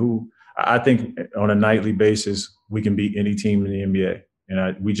 okay, I think on a nightly basis, we can beat any team in the NBA.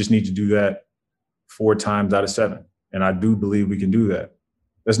 And we just need to do that 4 times out of 7. And I do believe we can do that.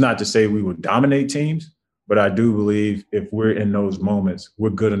 That's not to say we will dominate teams, but I do believe if we're in those moments, we're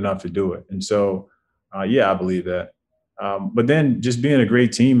good enough to do it. And so, I believe that. But then just being a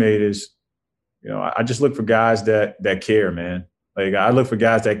great teammate is, I just look for guys that care, man. Like I look for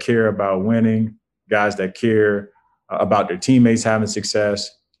guys that care about winning, guys that care about their teammates having success.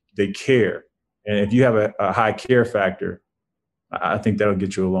 They care. And if you have a high care factor, I think that'll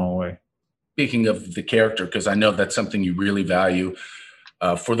get you a long way. Speaking of the character, because I know that's something you really value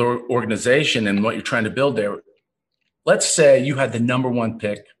for the organization and what you're trying to build there. Let's say you had the number 1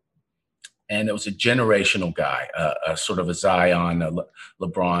 pick and it was a generational guy, a sort of a Zion, a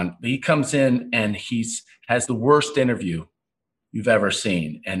LeBron. He comes in and has the worst interview you've ever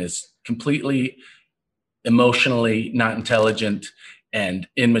seen and is completely emotionally not intelligent and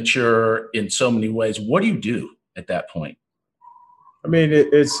immature in so many ways. What do you do at that point? I mean,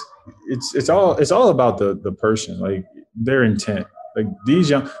 it's all about the person, like their intent. Like these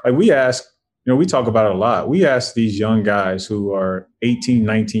young, like we ask, we talk about it a lot. We ask these young guys who are 18,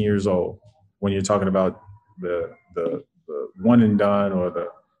 19 years old, when you're talking about the one and done or the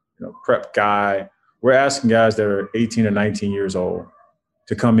prep guy, we're asking guys that are 18 or 19 years old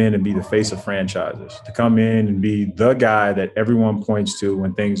to come in and be the face of franchises, to come in and be the guy that everyone points to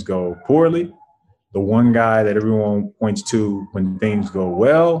when things go poorly, the one guy that everyone points to when things go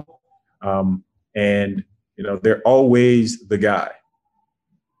well. And they're always the guy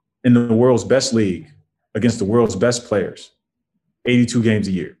in the world's best league against the world's best players, 82 games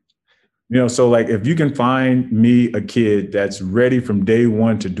a year. So like if you can find me a kid that's ready from day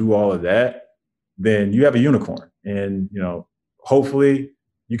one to do all of that, then you have a unicorn. And, hopefully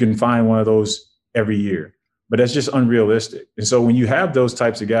you can find one of those every year, but that's just unrealistic. And so when you have those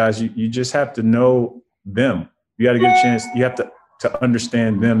types of guys, you just have to know them. You got to get a chance. You have to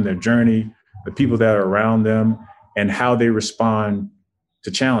understand them, their journey, the people that are around them, and how they respond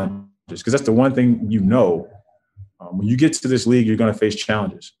to challenges. Because that's the one thing when you get to this league, you're going to face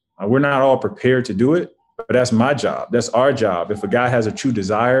challenges. We're not all prepared to do it, but that's my job. That's our job. If a guy has a true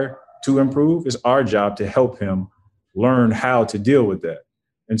desire to improve, it's our job to help him learn how to deal with that.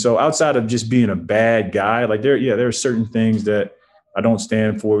 And so outside of just being a bad guy, like there are certain things that I don't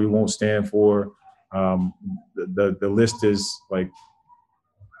stand for, we won't stand for. The list is like,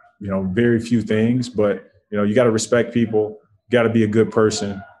 very few things, but, you got to respect people. You got to be a good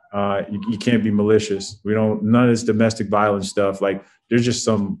person. You can't be malicious. None of this domestic violence stuff. Like there's just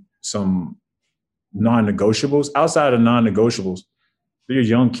some non-negotiables. Outside of non-negotiables, they're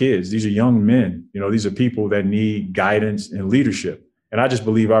young kids. These are young men. These are people that need guidance and leadership. And I just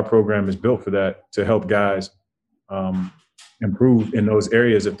believe our program is built for that, to help guys improve in those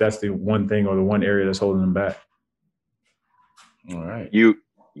areas if that's the one thing or the one area that's holding them back. All right. You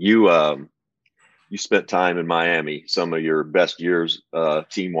spent time in Miami. Some of your best years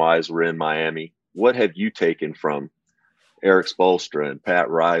team-wise were in Miami. What have you taken from Erik Spoelstra and Pat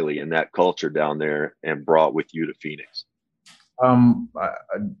Riley and that culture down there and brought with you to Phoenix?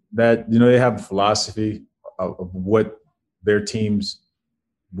 They have a philosophy of what their teams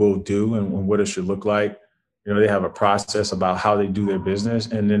will do and what it should look like. They have a process about how they do their business.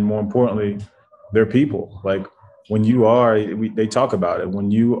 And then more importantly, they're people. Like when they talk about it,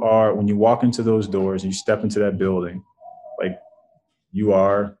 when you walk into those doors and you step into that building, like you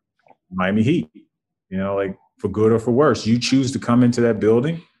are Miami Heat, like for good or for worse, you choose to come into that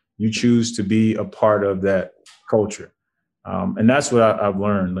building, you choose to be a part of that culture. And that's what I've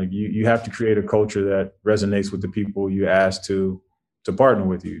learned. Like you have to create a culture that resonates with the people you ask to partner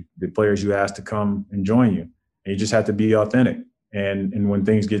with you, the players you ask to come and join you. And you just have to be authentic. And when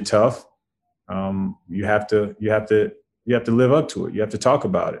things get tough, you have to live up to it. You have to talk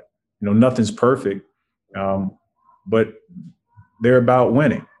about it. Nothing's perfect, but they're about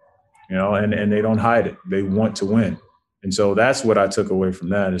winning, and they don't hide it. They want to win. And so that's what I took away from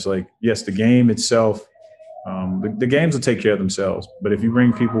that. It's like, yes, the game itself, the games will take care of themselves. But if you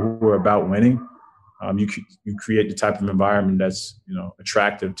bring people who are about winning, you create the type of environment that's,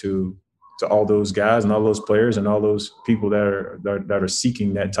 attractive to all those guys and all those players and all those people that are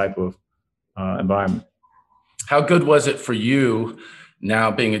seeking that type of environment. How good was it for you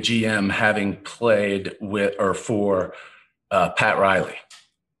now being a GM, having played with or for Pat Riley?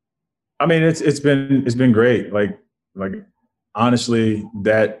 I mean, it's been great. Like honestly,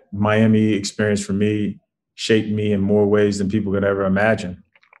 that Miami experience for me shaped me in more ways than people could ever imagine.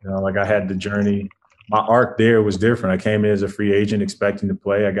 Like I had the journey. My arc there was different. I came in as a free agent expecting to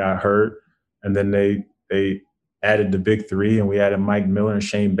play. I got hurt, and then they they added the big three, and we added Mike Miller and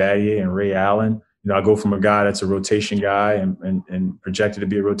Shane Battier and Ray Allen. I go from a guy that's a rotation guy and projected to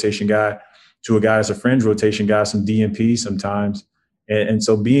be a rotation guy to a guy that's a fringe rotation guy, some DNP sometimes. And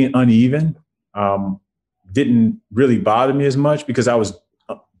so being uneven didn't really bother me as much because I was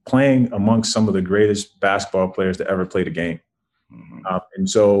playing amongst some of the greatest basketball players to ever play the game. Mm-hmm. And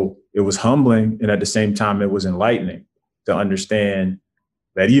so it was humbling, and at the same time, it was enlightening to understand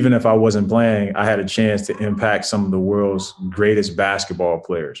that even if I wasn't playing, I had a chance to impact some of the world's greatest basketball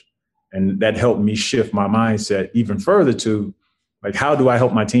players. And that helped me shift my mindset even further to, like, how do I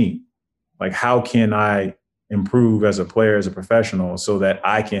help my team? Like, how can I improve as a player, as a professional, so that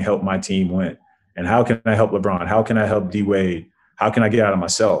I can help my team win? And how can I help LeBron? How can I help D Wade? How can I get out of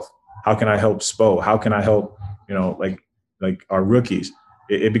myself? How can I help Spo? How can I help, like our rookies?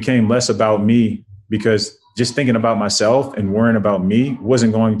 It became less about me, because just thinking about myself and worrying about me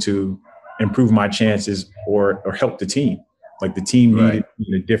wasn't going to improve my chances or help the team. Like, the team needed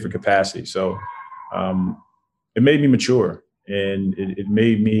in a different capacity. So it made me mature, and it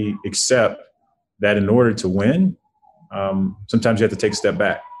made me accept that in order to win, sometimes you have to take a step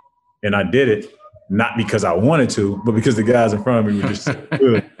back. And I did it, not because I wanted to, but because the guys in front of me were just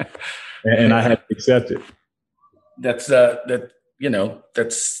good. And I had to accept it. That's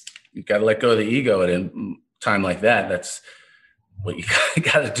you got to let go of the ego at a time like that. That's what you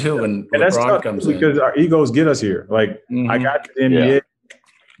got to do when LeBron comes in. Because our egos get us here. Like, I got to the NBA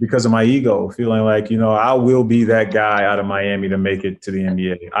because of my ego, feeling like, I will be that guy out of Miami to make it to the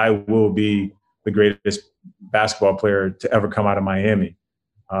NBA. I will be the greatest basketball player to ever come out of Miami.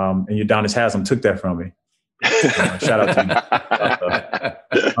 And Udonis Haslem took that from me. Shout out to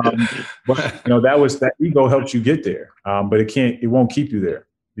you. But that ego helps you get there. But it won't keep you there,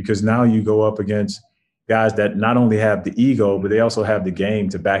 because now you go up against guys that not only have the ego, but they also have the game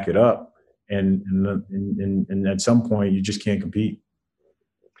to back it up. And at some point, you just can't compete.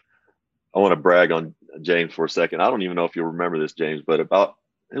 I want to brag on James for a second. I don't even know if you'll remember this, James, but it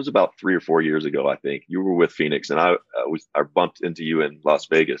was about 3 or 4 years ago, I think. You were with Phoenix, and I bumped into you in Las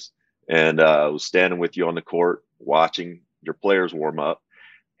Vegas, and I was standing with you on the court watching your players warm up.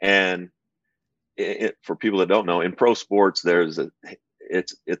 And for people that don't know, in pro sports, it's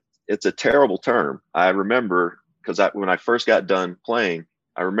a terrible term. I remember, because when I first got done playing,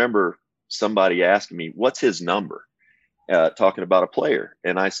 I remember somebody asking me, "What's his number?" Talking about a player,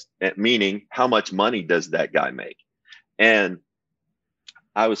 and meaning how much money does that guy make? And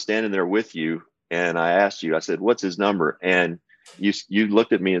I was standing there with you, and I asked you, I said, "What's his number?" And you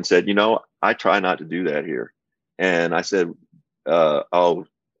looked at me and said, "I try not to do that here." And I said, "I'll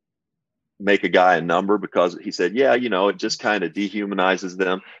make a guy a number," because he said, "Yeah, it just kind of dehumanizes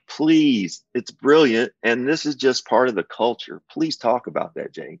them. Please, it's brilliant, and this is just part of the culture. Please talk about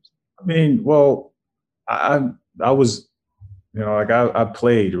that, James." I mean, well, I was, I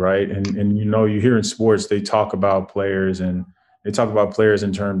played, right? And you hear in sports, they talk about players, and they talk about players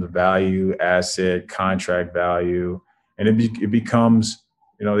in terms of value, asset, contract value. And it becomes,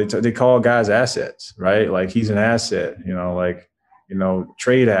 they call guys assets, right? Like, he's an asset,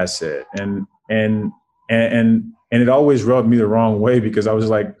 trade asset. And it always rubbed me the wrong way, because I was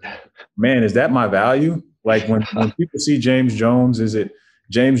like, man, is that my value? Like, when people see James Jones, is it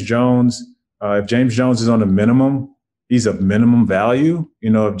James Jones? If James Jones is on the minimum, he's a minimum value.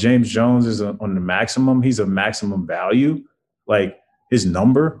 If James Jones is on the maximum, he's a maximum value. Like, his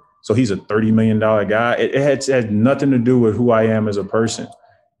number. So he's a $30 million guy. It had nothing to do with who I am as a person.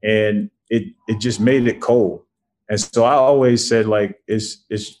 And it just made it cold. And so I always said, like,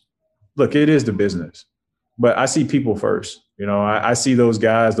 look, it is the business, but I see people first. I see those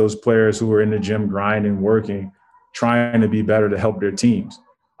guys, those players who are in the gym grinding, working, trying to be better to help their teams.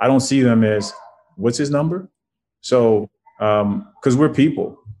 I don't see them as, what's his number? So, because we're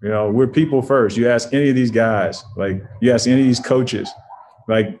people, we're people first. You ask any of these guys, like, you ask any of these coaches,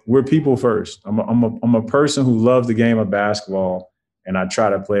 like, we're people first. I'm a person who loves the game of basketball, and I try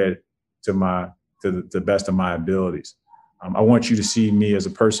to play it to the best of my abilities. I want you to see me as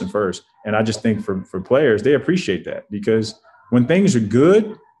a person first. And I just think for players, they appreciate that, because when things are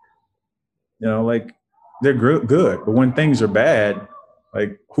good, like, they're good. But when things are bad,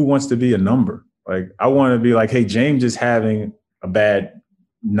 like, who wants to be a number? Like, I want to be like, hey, James is having a bad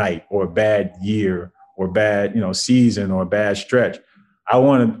night or a bad year or bad, season or a bad stretch. I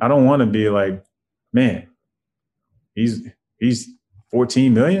don't want to be like, man, he's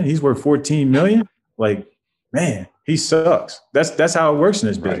 14 million. He's worth 14 million. Like, man, he sucks. That's how it works in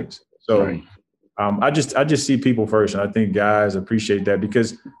this business. Right. So I just see people first. And I think guys appreciate that,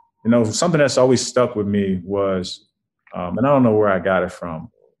 because, something that's always stuck with me was, and I don't know where I got it from,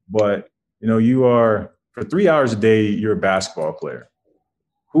 but, you are for 3 hours a day, you're a basketball player.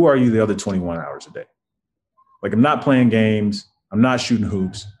 Who are you the other 21 hours a day? Like, I'm not playing games. I'm not shooting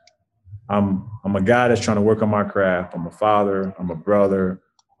hoops. I'm a guy that's trying to work on my craft. I'm a father. I'm a brother.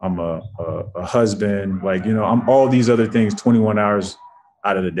 I'm a husband. Like, you know, I'm all these other things 21 hours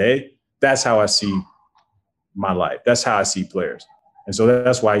out of the day. That's how I see my life. That's how I see players. And so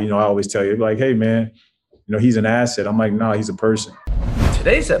that's why, you know, I always tell you, like, hey, man, you know, he's an asset. I'm like, no, he's a person.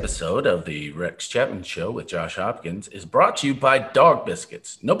 Today's episode of the Rex Chapman Show with Josh Hopkins is brought to you by Dog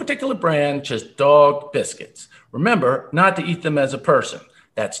Biscuits. No particular brand, just Dog Biscuits. Remember not to eat them as a person.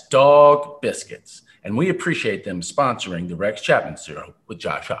 That's Dog Biscuits. And we appreciate them sponsoring the Rex Chapman Show with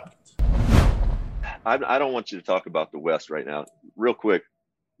Josh Hopkins. I don't want you to talk about the West right now. Real quick,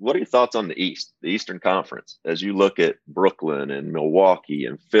 what are your thoughts on the East, the Eastern Conference, as you look at Brooklyn and Milwaukee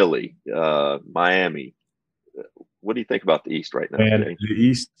and Philly, Miami? What do you think about the East right now? Man,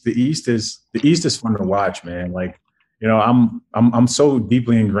 the East is fun to watch, man. Like, you know, I'm so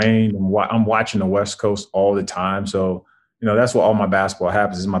deeply ingrained. I'm watching the West Coast all the time. So, you know, that's what all my basketball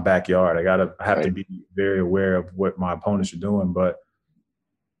happens is in my backyard. I have to be very aware of what my opponents are doing. But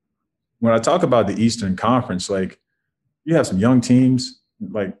when I talk about the Eastern Conference, like, you have some young teams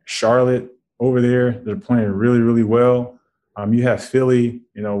like Charlotte over there that are playing really, really well. You have Philly,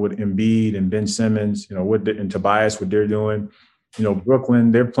 you know, with Embiid and Ben Simmons, you know, and Tobias, what they're doing. You know,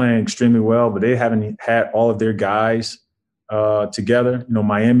 Brooklyn, they're playing extremely well, but they haven't had all of their guys together. You know,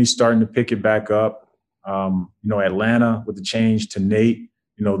 Miami's starting to pick it back up. You know, Atlanta with the change to Nate,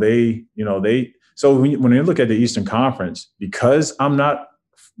 so when you look at the Eastern Conference, because I'm not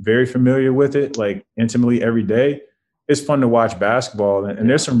very familiar with it, like intimately every day, it's fun to watch basketball. And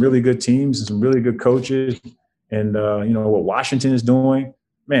there's some really good teams and some really good coaches. And, you know, what Washington is doing,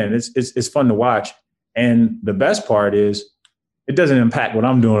 man, it's fun to watch. And the best part is it doesn't impact what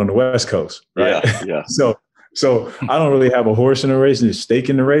I'm doing on the West Coast, right? Yeah. So I don't really have a horse in the race and a stake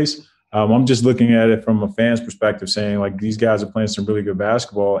in the race. I'm just looking at it from a fan's perspective, saying, like, these guys are playing some really good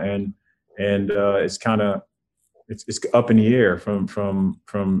basketball, and it's kind of it's up in the air from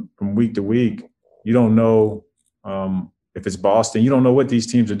week to week. You don't know if it's Boston. You don't know what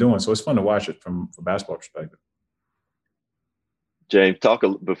these teams are doing, so it's fun to watch it from a basketball perspective. James,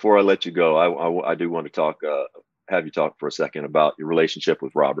 before I let you go. I do want to have you talk for a second about your relationship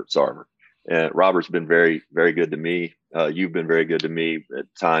with Robert Sarver. And Robert's been very, very good to me. You've been very good to me at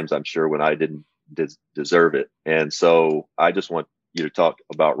times, I'm sure, when I didn't deserve it. And so I just want you to talk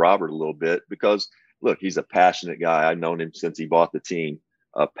about Robert a little bit because, look, he's a passionate guy. I've known him since he bought the team.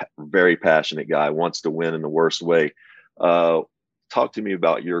 A very passionate guy, wants to win in the worst way. Talk to me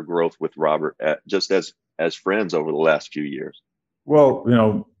about your growth with Robert, just as friends over the last few years. Well, you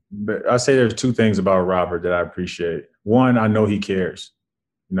know, I say there's two things about Robert that I appreciate. One, I know he cares,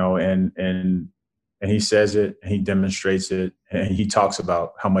 you know, and he says it, and he demonstrates it, and he talks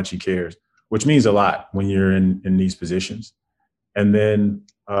about how much he cares, which means a lot when you're in these positions. And then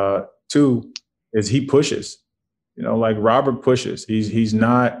two is he pushes, you know, like Robert pushes. He's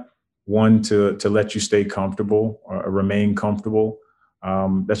not one to let you stay comfortable or remain comfortable.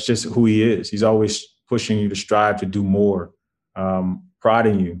 That's just who he is. He's always pushing you to strive to do more.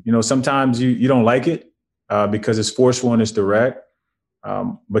 Prodding you. You know, sometimes you don't like it because it's forceful and it's direct,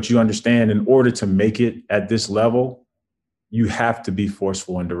 but you understand in order to make it at this level, you have to be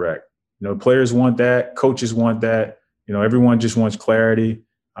forceful and direct. You know, players want that, coaches want that. You know, everyone just wants clarity,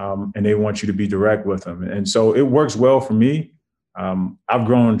 and they want you to be direct with them. And so it works well for me. I've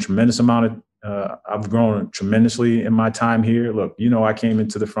grown I've grown tremendously in my time here. Look, you know, I came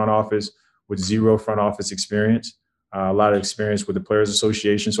into the front office with zero front office experience. A lot of experience with the Players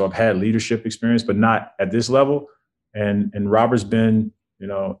Association. So I've had leadership experience, but not at this level. And Robert's been, you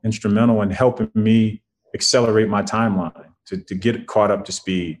know, instrumental in helping me accelerate my timeline to get caught up to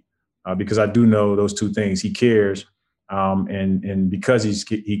speed. Because I do know those two things. He cares. And because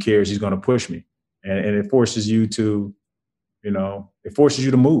he cares, he's going to push me. And it forces you to, you know,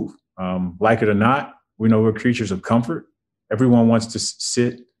 move. Like it or not, we know we're creatures of comfort. Everyone wants to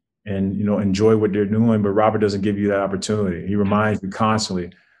sit and, you know, enjoy what they're doing, but Robert doesn't give you that opportunity. He reminds you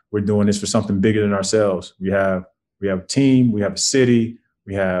constantly, we're doing this for something bigger than ourselves. We have a team, we have a city,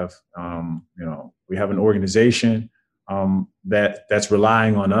 we have, we have an organization that's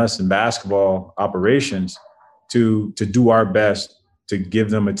relying on us in basketball operations to do our best to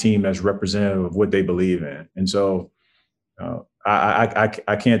give them a team that's representative of what they believe in. And so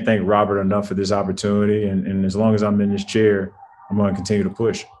I can't thank Robert enough for this opportunity. And as long as I'm in this chair, I'm going to continue to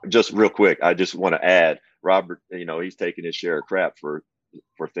push. Just real quick, I just want to add, Robert, you know, he's taken his share of crap for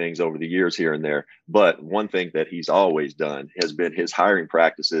things over the years here and there. But one thing that he's always done has been his hiring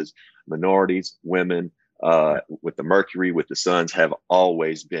practices, minorities, women, with the Mercury, with the Suns, have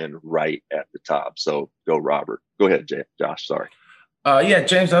always been right at the top. So go, Robert. Go ahead, Josh. Sorry. Yeah,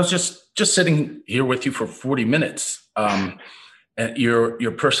 James, I was just sitting here with you for 40 minutes. And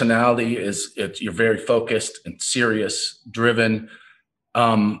your personality you're very focused and serious, driven.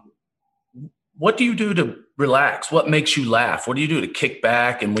 What do you do to relax? What makes you laugh? What do you do to kick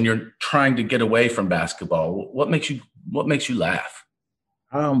back? And when you're trying to get away from basketball, what makes you laugh?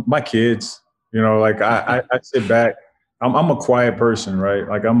 My kids, like I sit back. I'm a quiet person, right?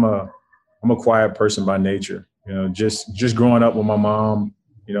 Like I'm a quiet person by nature. Just growing up with my mom,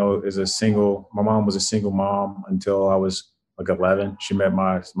 my mom was a single mom until I was like 11. She met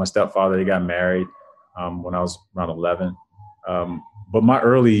my stepfather. They got married when I was around 11. But my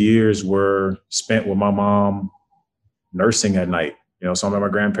early years were spent with my mom nursing at night. So I'm at my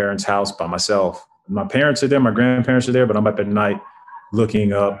grandparents' house by myself. My parents are there, my grandparents are there, but I'm up at night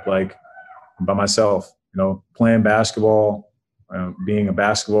looking up like by myself, playing basketball, being a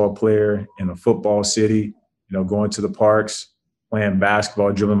basketball player in a football city, going to the parks, playing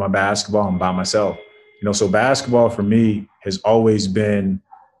basketball, dribbling my basketball, and by myself. So basketball for me has always been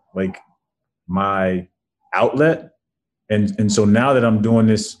like my outlet. And so now that I'm doing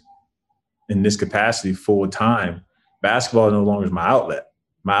this in this capacity full time, basketball no longer is my outlet.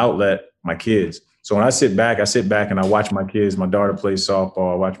 My outlet, my kids. So when I sit back and I watch my kids. My daughter plays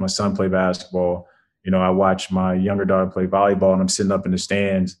softball. I watch my son play basketball. I watch my younger daughter play volleyball, and I'm sitting up in the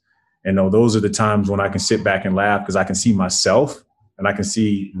stands. And those are the times when I can sit back and laugh because I can see myself and I can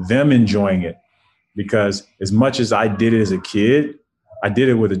see them enjoying it. Because as much as I did it as a kid, I did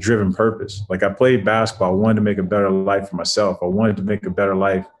it with a driven purpose. Like I played basketball. I wanted to make a better life for myself. I wanted to make a better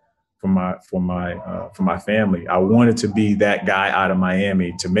life for my family. I wanted to be that guy out of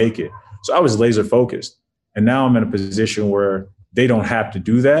Miami to make it. So I was laser focused. And now I'm in a position where they don't have to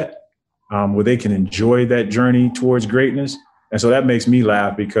do that, where they can enjoy that journey towards greatness. And so that makes me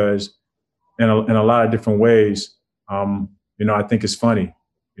laugh because in a lot of different ways, I think it's funny.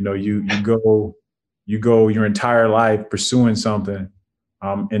 You go your entire life pursuing something.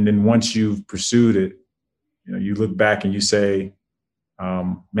 And then once you've pursued it, you look back and you say,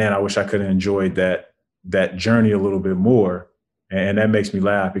 man, I wish I could have enjoyed that journey a little bit more. And that makes me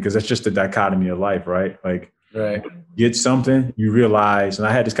laugh because that's just the dichotomy of life, right? Like, right. Get something, you realize, and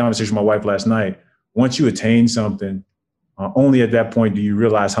I had this conversation with my wife last night, once you attain something, only at that point do you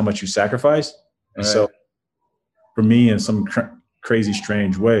realize how much you sacrificed. And so for me, in some crazy,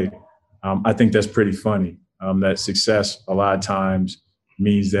 strange way, I think that's pretty funny, that success a lot of times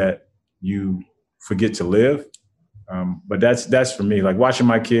means that you forget to live. But that's for me, like watching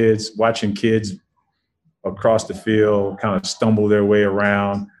kids across the field kind of stumble their way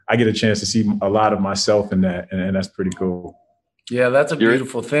around. I get a chance to see a lot of myself in that, and that's pretty cool. Yeah, that's a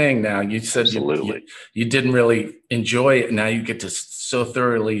beautiful thing. Now, you said you didn't really enjoy it. Now you get to so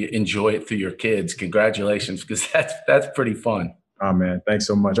thoroughly enjoy it through your kids. Congratulations, because that's pretty fun. Oh man, thanks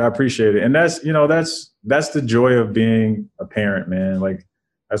so much. I appreciate it. And that's the joy of being a parent, man. Like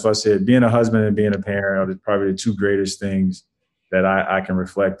that's what I said, being a husband and being a parent are probably the two greatest things that I can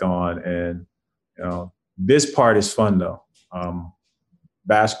reflect on. And this part is fun though.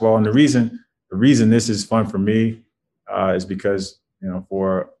 Basketball, and the reason this is fun for me is because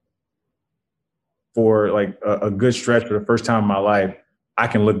for like a good stretch for the first time in my life, I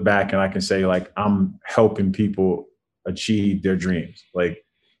can look back and I can say like I'm helping people achieve their dreams, like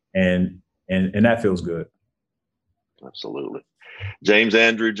and that feels good. Absolutely. James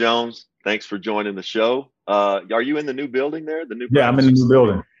Andrew Jones, thanks for joining the show. Are you in the new building there? Yeah, I'm in the new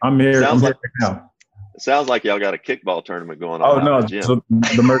building. I'm here right now. It sounds like y'all got a kickball tournament going on. Oh, no. So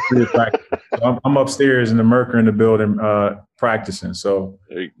the Mercury is practicing. So I'm upstairs in the Mercury in the building practicing. So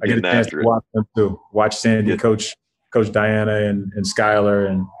I get a chance to watch them too. Watch Sandy, Coach Diana and Skylar,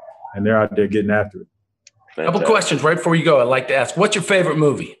 and they're out there getting after it. A couple questions right before you go. I'd like to ask, what's your favorite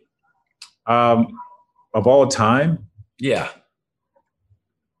movie? Of all time? Yeah.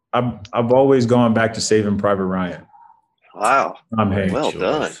 I've always gone back to Saving Private Ryan. Wow. Tom Hanks. Well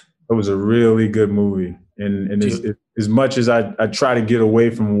done. It was a really good movie. And as much as I try to get away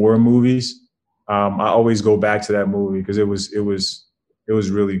from war movies, I always go back to that movie because it was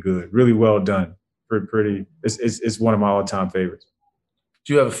really good, really well done. Pretty. It's one of my all-time favorites.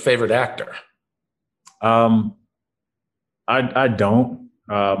 Do you have a favorite actor? I don't.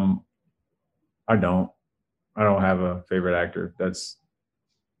 I don't have a favorite actor.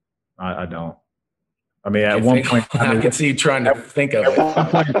 I don't. I mean, at one point, I can see you trying to think of it.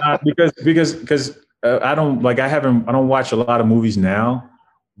 because I don't watch a lot of movies now,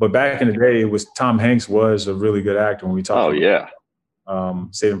 but back in the day, Tom Hanks was a really good actor when we talked. Oh yeah.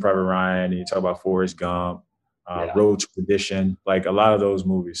 Saving Private Ryan, and you talk about Forrest Gump, Road to Perdition, like a lot of those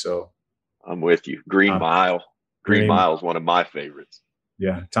movies. So I'm with you. Green Mile. Green Mile is one of my favorites.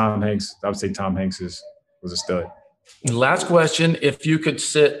 Yeah, Tom Hanks. I would say Tom Hanks was a stud. Last question: if you could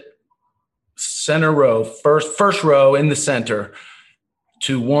sit center row, first row in the center,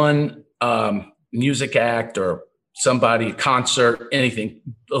 to one music act or somebody, concert, anything,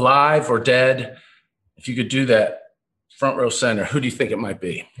 alive or dead, if you could do that, front row center, who do you think it might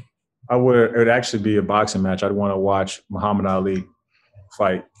be? It would actually be a boxing match. I'd want to watch Muhammad Ali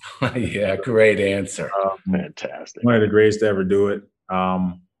fight. Yeah, great answer. Fantastic. One of the greatest to ever do it.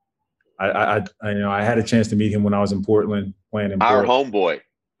 I had a chance to meet him when I was in Portland playing in Portland.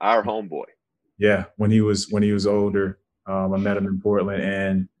 Our homeboy. Yeah, when he was older, I met him in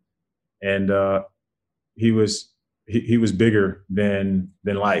Portland, and he was bigger than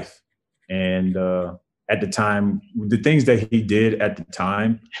life, and at the time, the things that he did at the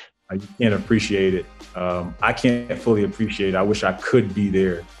time, you can't appreciate it. I can't fully appreciate it. I wish I could be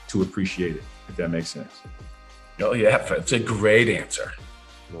there to appreciate it, if that makes sense. Oh yeah, that's a great answer.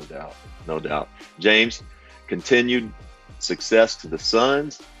 No doubt. James, continued success to the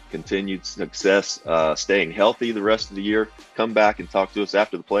Suns, continued success staying healthy the rest of the year. Come back and talk to us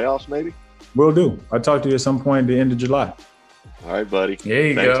after the playoffs, maybe? Will do. I'll talk to you at some point at the end of July. All right, buddy. There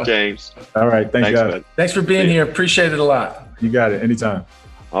you go. Thanks, James. All right. Thanks, guys. Bud. Thanks for being here. Appreciate it a lot. You got it. Anytime.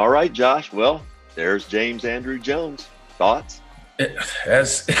 All right, Josh. Well, there's James Andrew Jones. Thoughts?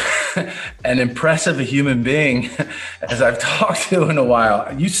 As an impressive a human being as I've talked to in a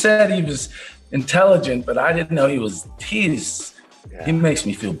while. You said he was intelligent, but I didn't know he makes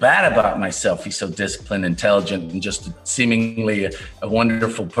me feel bad about myself. He's so disciplined, intelligent, and just seemingly a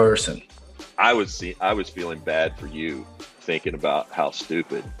wonderful person. I was feeling bad for you, thinking about how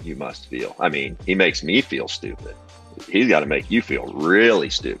stupid you must feel. I mean, he makes me feel stupid. He's got to make you feel really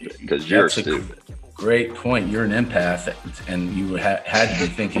stupid because you're stupid. Great point. You're an empath, and you had to be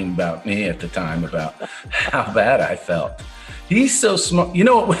thinking about me at the time about how bad I felt. He's so smart. You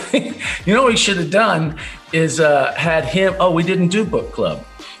know what we should have done is had him. Oh, we didn't do book club.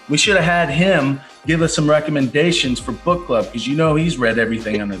 We should have had him give us some recommendations for book club because he's read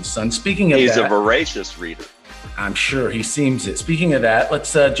everything under the sun. Speaking of he's a voracious reader. I'm sure he seems it. Speaking of that,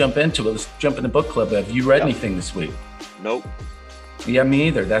 let's jump into it. Let's jump into book club. Have you read anything this week? Nope. Yeah, me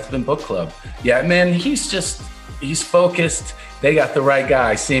either. That's been book club. Yeah, man, he's focused. They got the right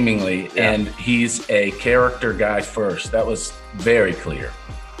guy, seemingly, and he's a character guy first. That was very clear.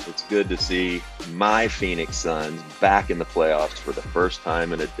 It's good to see my Phoenix Suns back in the playoffs for the first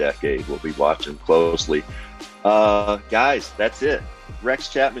time in a decade. We'll be watching closely. Guys, that's it. Rex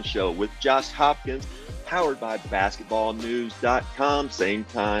Chapman Show with Josh Hopkins, powered by basketballnews.com. Same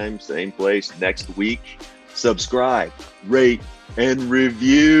time, same place next week. Subscribe, rate, and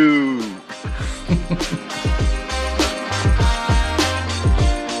review.